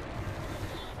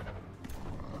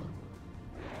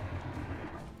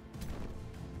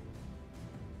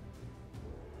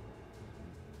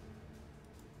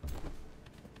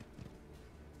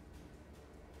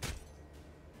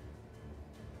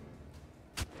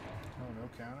 Oh, no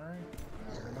countering?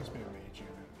 No, there must be a mage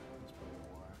unit. That's probably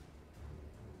why.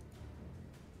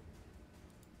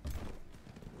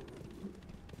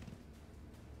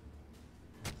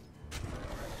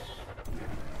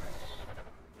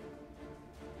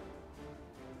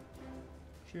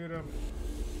 Shoot him.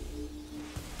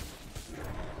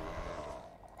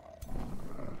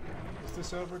 Is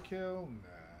this overkill? Nah.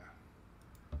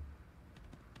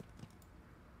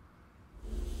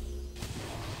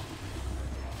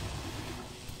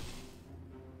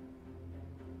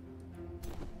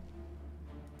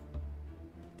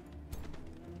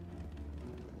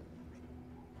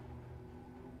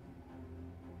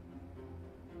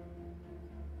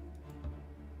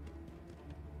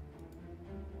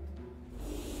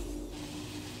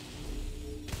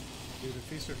 Dude, if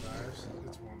he survives,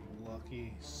 it's one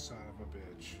lucky son of a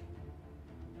bitch.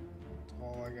 That's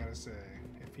all I gotta say.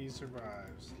 If he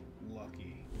survives,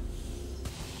 lucky.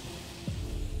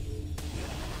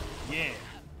 Yeah!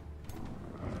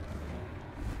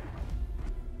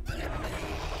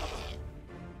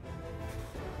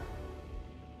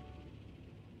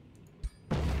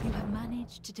 You have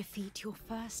managed to defeat your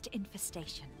first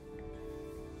infestation.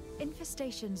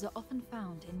 Infestations are often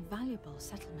found in valuable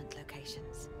settlement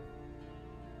locations.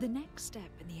 The next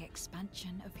step in the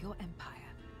expansion of your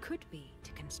empire could be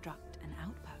to construct an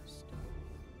outpost.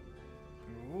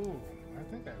 Ooh, I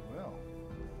think I will.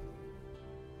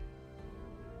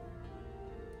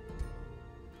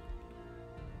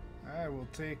 I will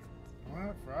take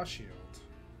what? Frost Shield.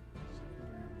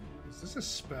 Is this a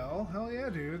spell? Hell yeah,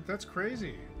 dude. That's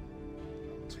crazy.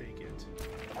 I'll take it.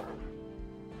 I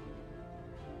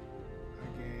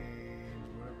gained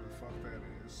whatever the fuck that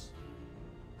is.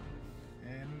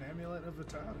 And an Amulet of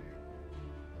Vitality.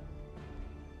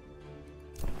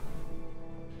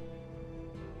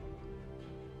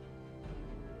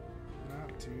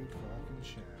 Not too fucking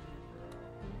shabby, bro.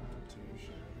 Not too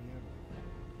shabby at all.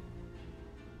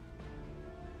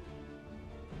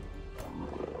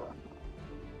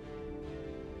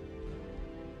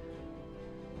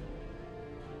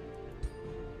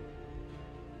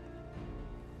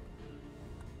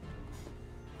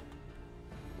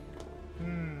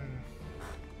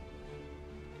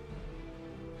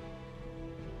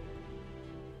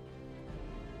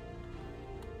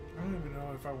 I don't even know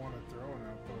if I want to throw an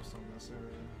outpost on this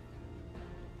area.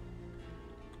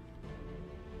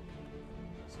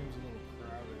 Seems a little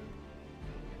crowded.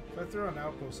 If I throw an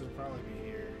outpost, it'll probably be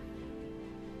here.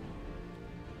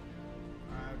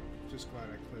 I'm just glad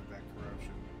I cleared that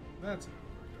corruption. That's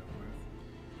enough worked out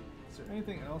with. Is there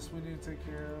anything else we need to take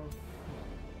care of?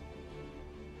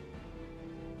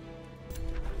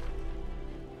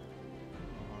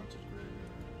 Haunted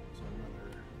graveyard. So another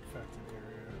infected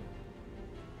area.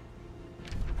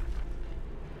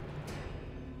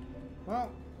 Well,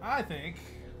 I think,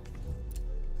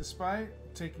 despite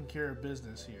taking care of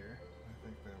business here, I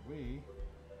think that we...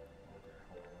 Okay,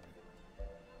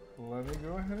 hold on. Let me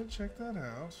go ahead and check that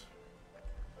out.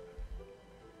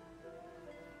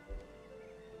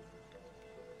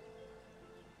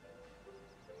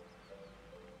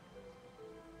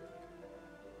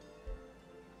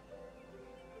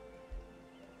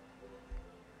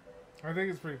 I think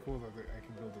it's pretty cool that I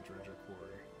can build a dredger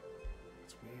quarry.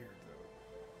 It's weird, though.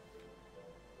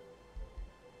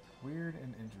 Weird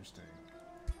and interesting.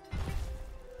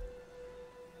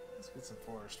 Let's get some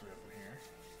forestry up in here.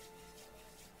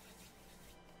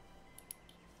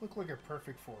 Look like a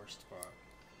perfect forest spot.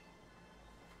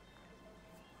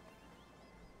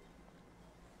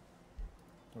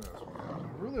 What else we got? A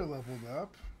ruler leveled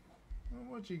up. Well,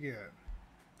 what'd you get?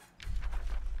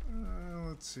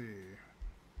 Let's see.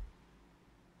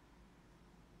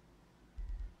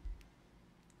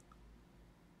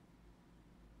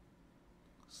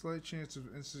 Slight chance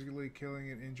of instantly killing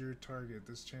an injured target.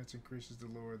 This chance increases the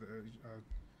lower the...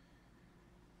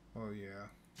 oh, yeah.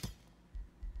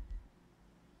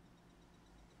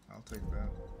 I'll take that.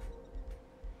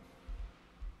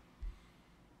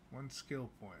 One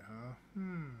skill point, huh?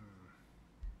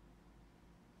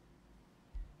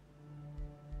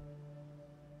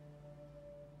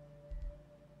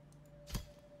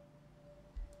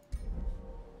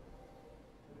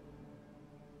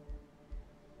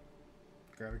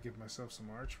 Gotta give myself some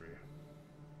archery.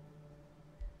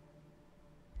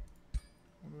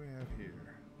 What do we have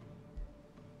here?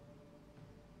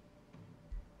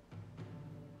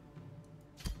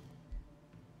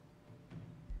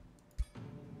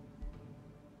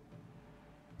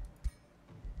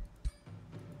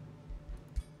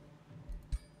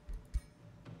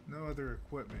 other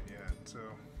equipment yet, so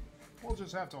we'll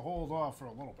just have to hold off for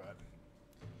a little bit.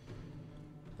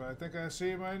 But I think I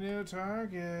see my new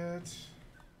target.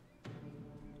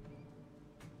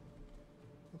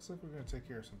 Looks like we're going to take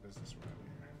care of some business around here.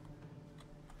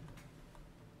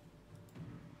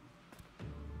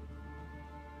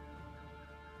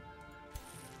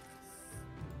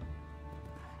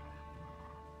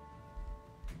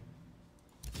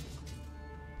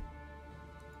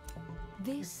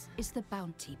 This is the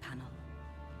bounty panel.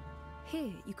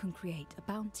 Here you can create a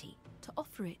bounty to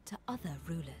offer it to other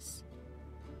rulers.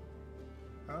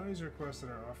 Bounties are quests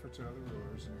that are offered to other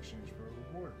rulers in exchange for a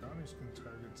reward. Bounties can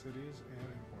target cities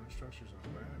and important structures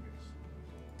owned by enemies.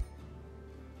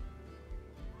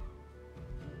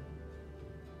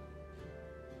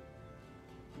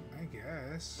 I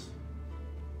guess.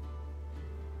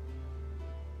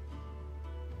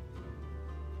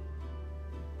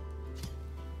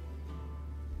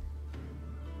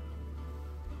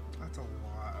 That's a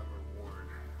lot of reward.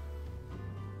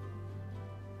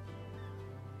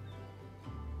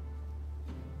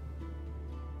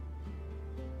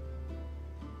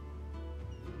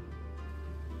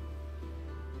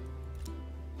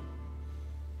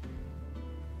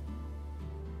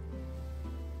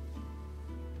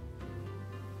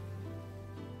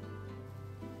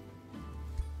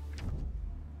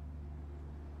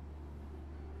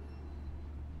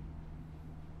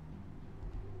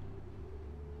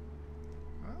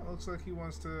 Looks like he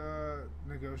wants to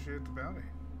negotiate the bounty.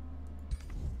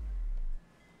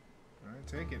 Alright,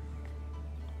 take it.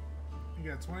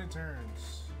 You got 20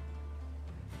 turns.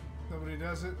 Nobody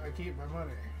does it, I keep my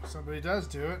money. If somebody does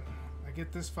do it, I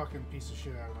get this fucking piece of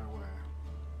shit out of my way.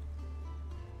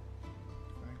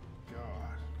 Thank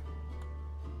God.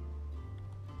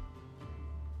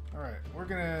 Alright, we're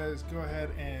gonna go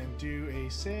ahead and do a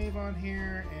save on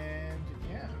here, and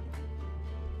yeah.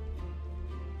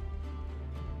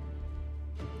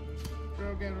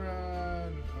 Again,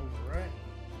 run. Alright.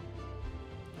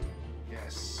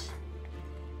 Yes.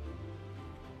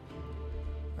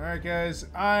 Alright, guys.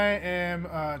 I am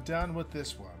done with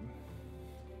this one.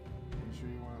 Make sure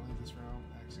you want to leave this realm.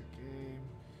 Exit game.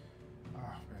 Oh,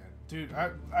 man. Dude,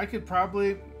 I could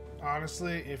probably,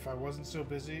 honestly, if I wasn't so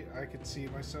busy, I could see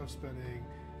myself spending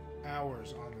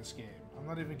hours on this game. I'm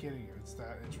not even kidding you. It's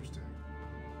that interesting.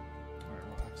 Alright,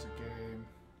 we'll exit game.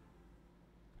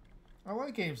 I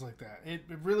like games like that. It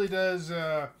really does.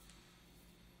 There's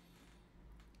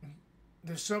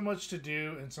so much to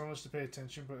do and so much to pay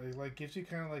attention, but it like gives you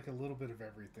kind of like a little bit of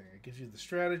everything. It gives you the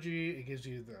strategy. It gives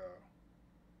you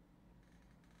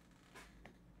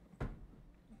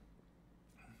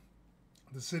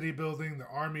the city building, the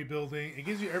army building. It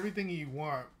gives you everything you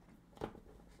want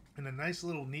in a nice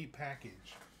little neat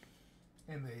package.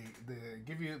 And they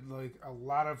give you like a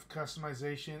lot of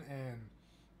customization and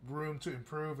room to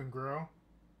improve and grow.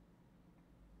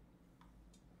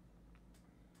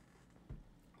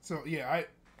 So yeah,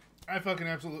 I fucking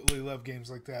absolutely love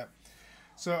games like that.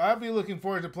 So I'll be looking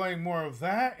forward to playing more of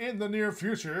that in the near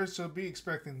future. So be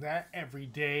expecting that every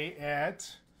day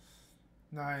at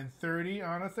 9:30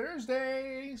 on a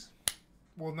Thursday.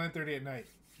 Well, 9:30 at night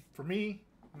for me,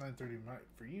 9:30 at night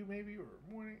for you maybe, or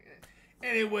morning.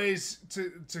 Anyways,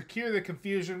 to cure the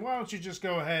confusion, why don't you just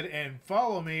go ahead and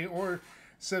follow me or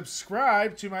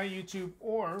subscribe to my YouTube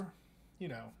or, you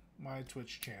know, my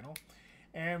Twitch channel.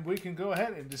 And we can go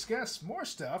ahead and discuss more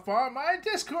stuff on my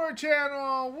Discord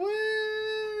channel.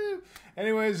 Woo!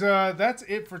 Anyways, that's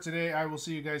it for today. I will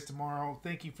see you guys tomorrow.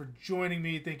 Thank you for joining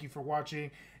me. Thank you for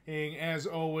watching. And as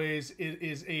always, it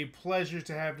is a pleasure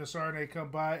to have Nasarne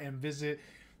come by and visit.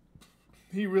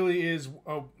 He really is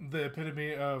the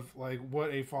epitome of like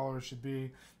what a follower should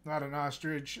be. Not an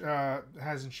ostrich.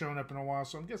 Hasn't shown up in a while,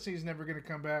 so I'm guessing he's never going to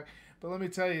come back. But let me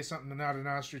tell you something, not an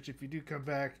ostrich. If you do come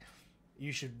back,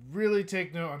 you should really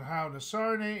take note on how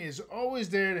Nasarne is always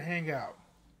there to hang out.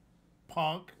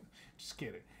 Punk. Just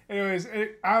kidding. Anyways,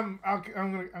 I'm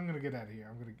gonna get out of here.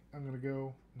 I'm gonna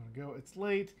go. It's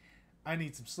late. I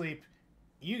need some sleep.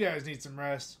 You guys need some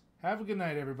rest. Have a good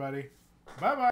night, everybody. Bye bye.